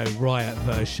Trio Riot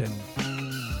version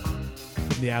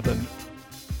from the album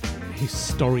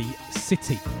History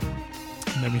City.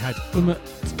 And then we had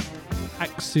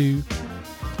Aksu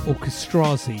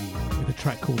Orchestrazi with a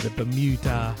track called the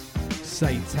Bermuda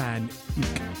Satan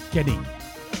Ikgeni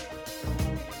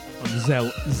on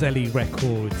Zelly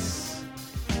Records.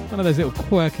 One of those little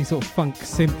quirky sort of funk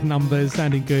synth numbers,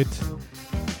 sounding good.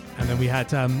 And then we had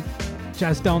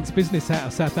Jazz Dance Business out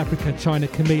of South Africa, China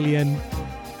Chameleon.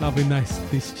 Loving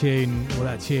this tune, or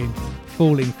that tune.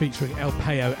 Falling, featuring El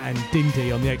Payo and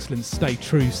Dindy on the excellent Stay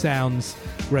True Sounds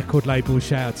record label.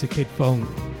 Shout out to Kid Fong.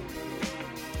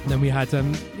 And then we had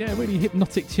really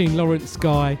hypnotic tune, Lawrence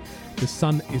Guy, The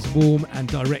Sun is Warm and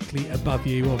Directly Above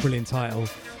You. What a brilliant title.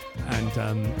 And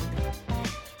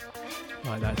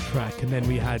like that track. And then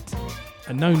we had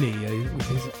Anoni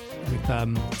with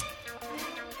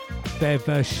their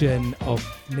version of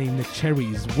Nina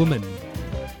Cherry's Woman.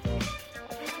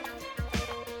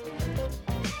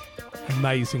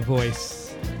 Amazing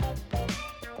voice.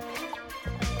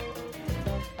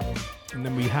 And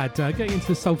then we had, getting into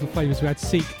the soulful flavours, we had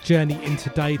Seek Journey Into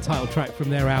Day, title track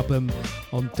from their album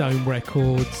on Dome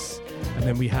Records. And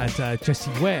then we had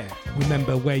Jessie Ware,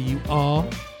 Remember Where You Are.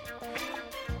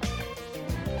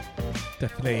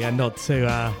 Definitely a nod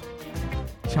to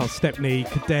Charles Stepney,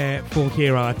 Kader, For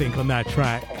Hero, I think, on that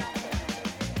track.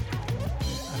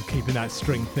 And keeping that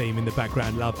string theme in the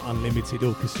background, Love Unlimited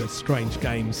Orchestra, Strange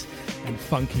Games and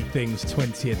Funky Things,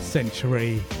 20th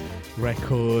Century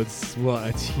Records. What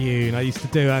a tune. I used to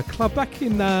do a club back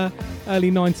in the early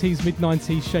 90s,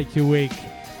 mid-90s, Shake Your Wig,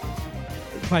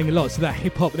 playing a lot of that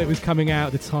hip-hop that was coming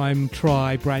out at the time,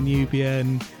 Tribe, Brand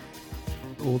Nubian,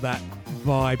 all that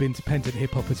vibe, independent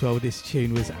hip-hop as well. This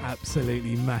tune was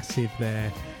absolutely massive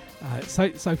there.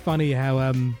 So funny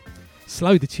how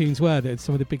slow the tunes were.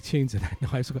 Some of the big tunes at that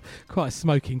night. It was quite a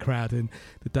smoking crowd in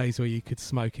the days where you could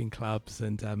smoke in clubs,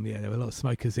 and there were a lot of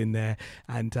smokers in there.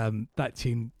 And that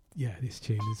tune, this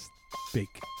tune is big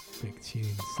tune.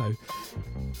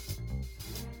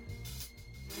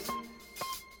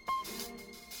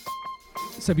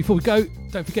 So before we go,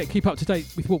 don't forget, keep up to date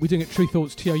with what we're doing at True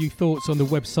Thoughts, TRU Thoughts, on the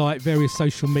website, various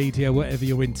social media, whatever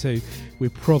you're into. We're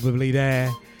probably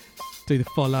there. Do the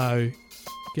follow,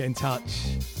 get in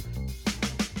touch.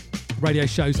 Radio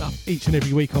shows up each and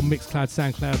every week on Mixcloud,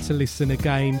 SoundCloud to listen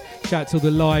again. Shout out to all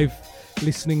the live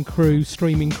listening crew,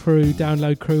 streaming crew,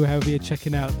 download crew, however you're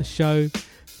checking out the show.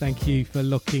 Thank you for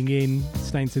locking in,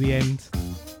 staying to the end.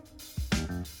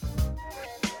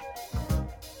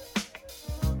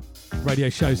 Radio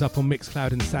shows up on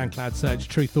Mixcloud and SoundCloud. Search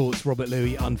True Thoughts, Robert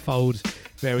Louis, Unfold,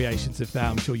 variations of that.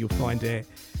 I'm sure you'll find it.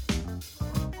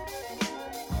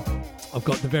 I've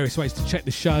got the various ways to check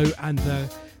the show and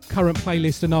the current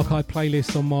playlist and archive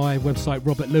playlist on my website,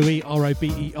 Robert Louis,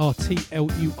 ROBERTLUIS.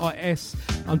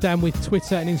 I'm down with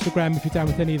Twitter and Instagram. If you're down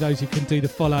with any of those, you can do the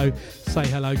follow, say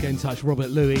hello, get in touch.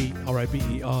 Robert Louis,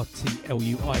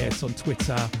 ROBERTLUIS on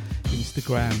Twitter,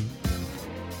 Instagram.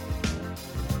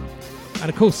 And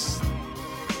of course,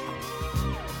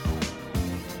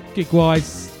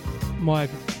 gig-wise, my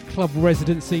club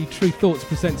residency, True Thoughts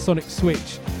presents Sonic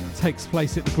Switch, takes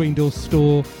place at the Green Door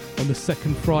store on the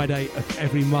second Friday of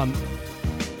every month.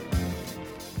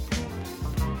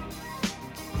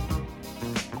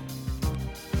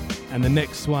 And the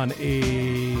next one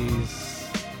is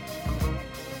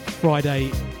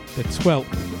Friday the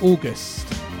 12th of August.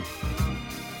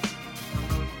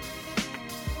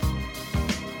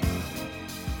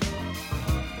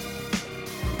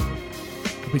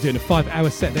 We're doing a 5-hour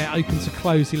set there, open to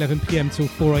close 11 p.m. till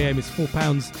 4 a.m. It's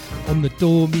 £4 on the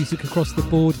door. Music across the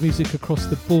board, music across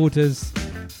the borders.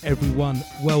 Everyone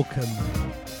welcome.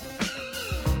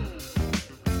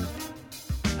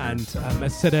 And as I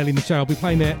said earlier in the show, I'll be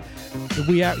playing there the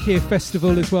We Out Here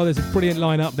Festival as well. There's a brilliant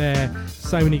lineup there.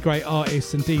 So many great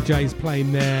artists and DJs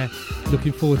playing there.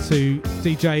 Looking forward to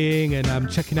DJing and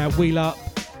checking out Wheel Up.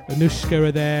 Anushka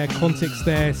are there, Contix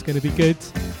there. It's going to be good.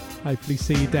 Hopefully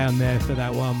see you down there for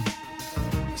that one.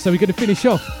 So we're going to finish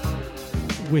off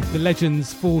with the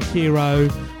Legends, For Hero.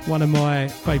 One of my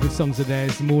favourite songs of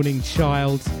theirs, Morning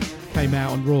Child, came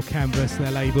out on Raw Canvas,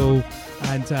 their label.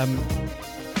 And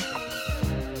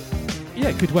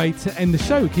good way to end the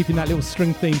show, keeping that little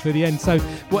string theme for the end. So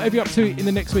whatever you're up to in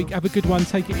the next week, have a good one,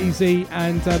 take it easy.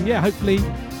 And hopefully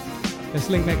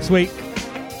let's link next week.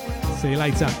 See you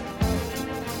later.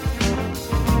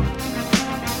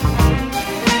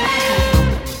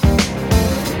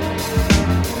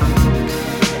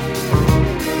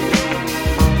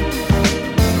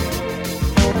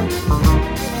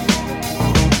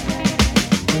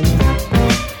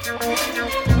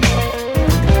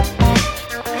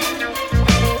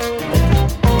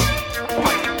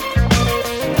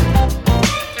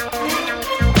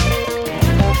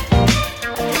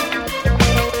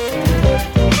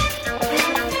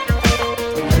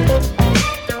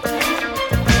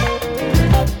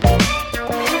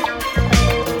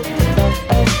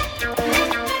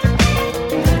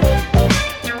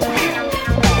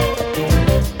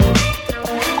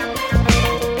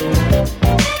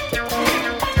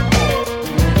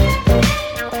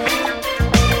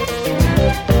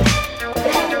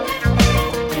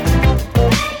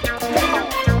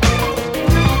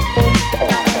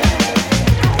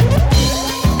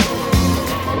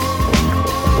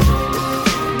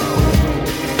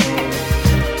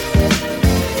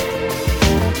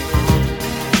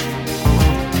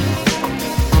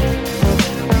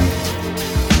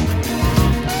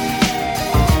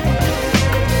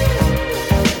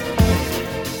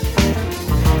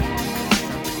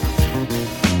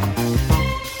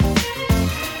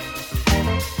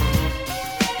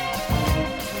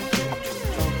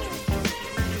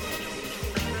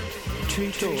 True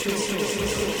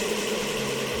Thoughts.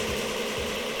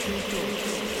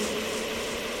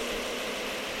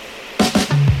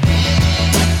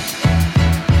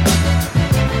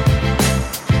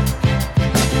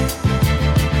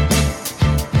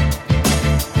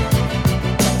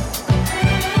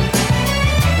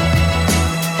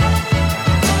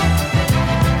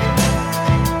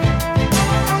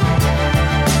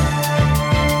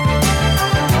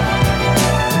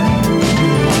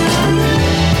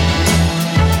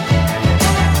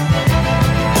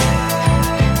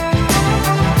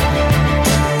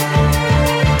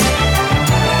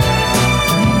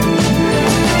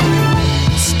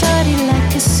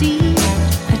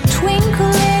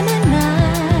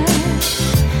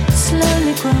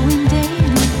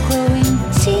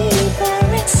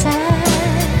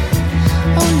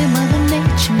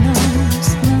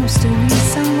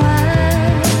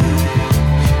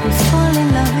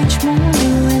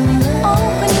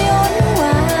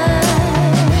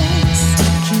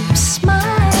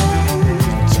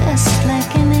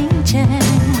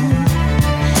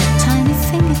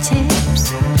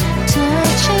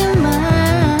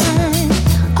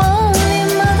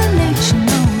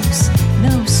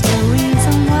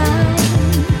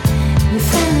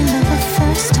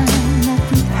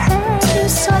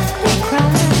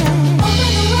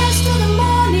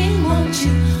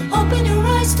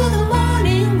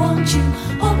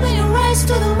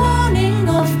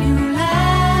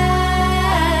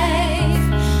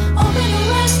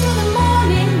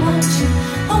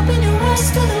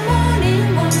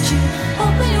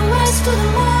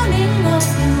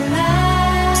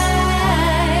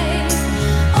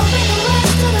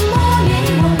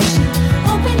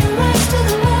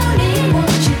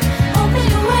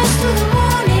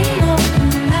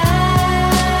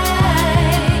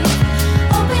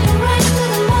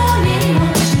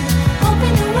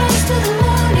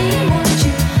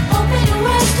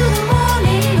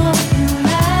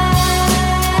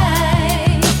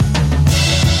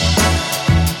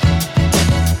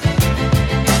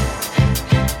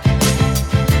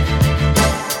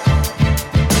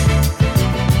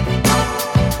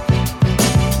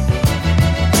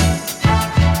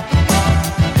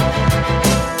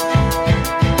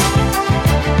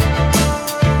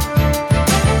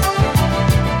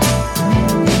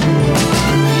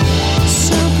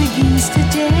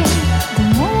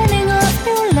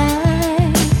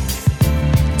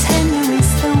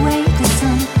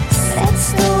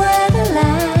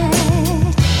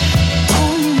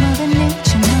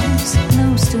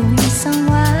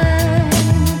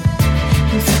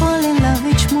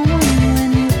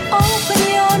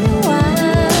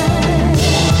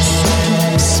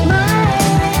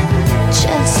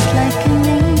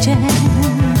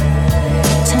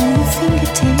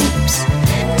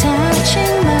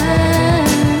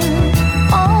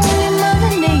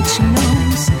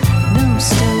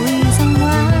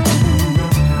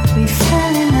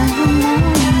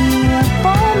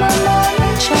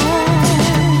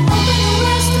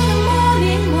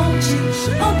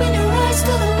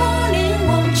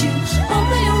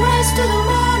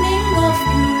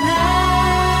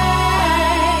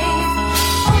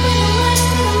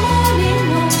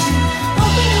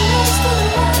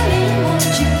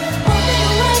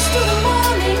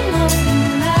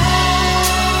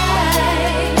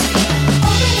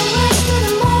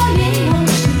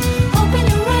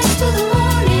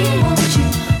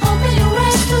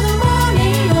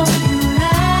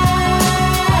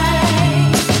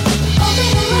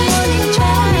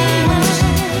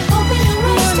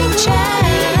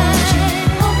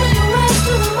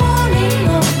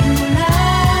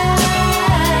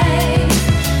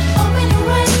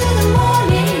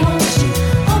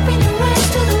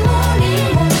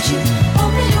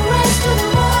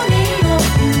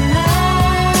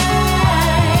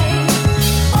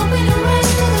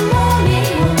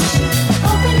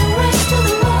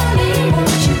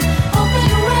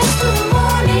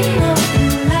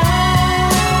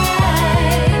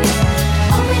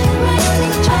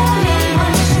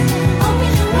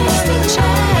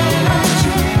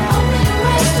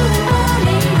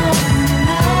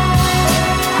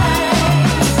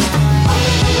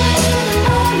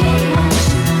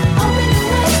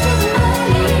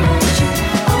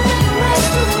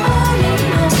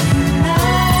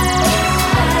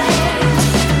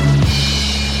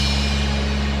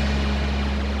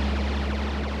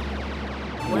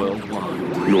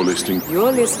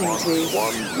 You're listening to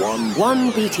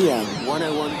 1 BTN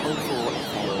 101.4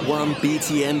 FM.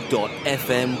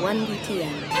 1BTN.FM. 1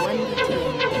 BTN. 1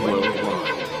 BTN.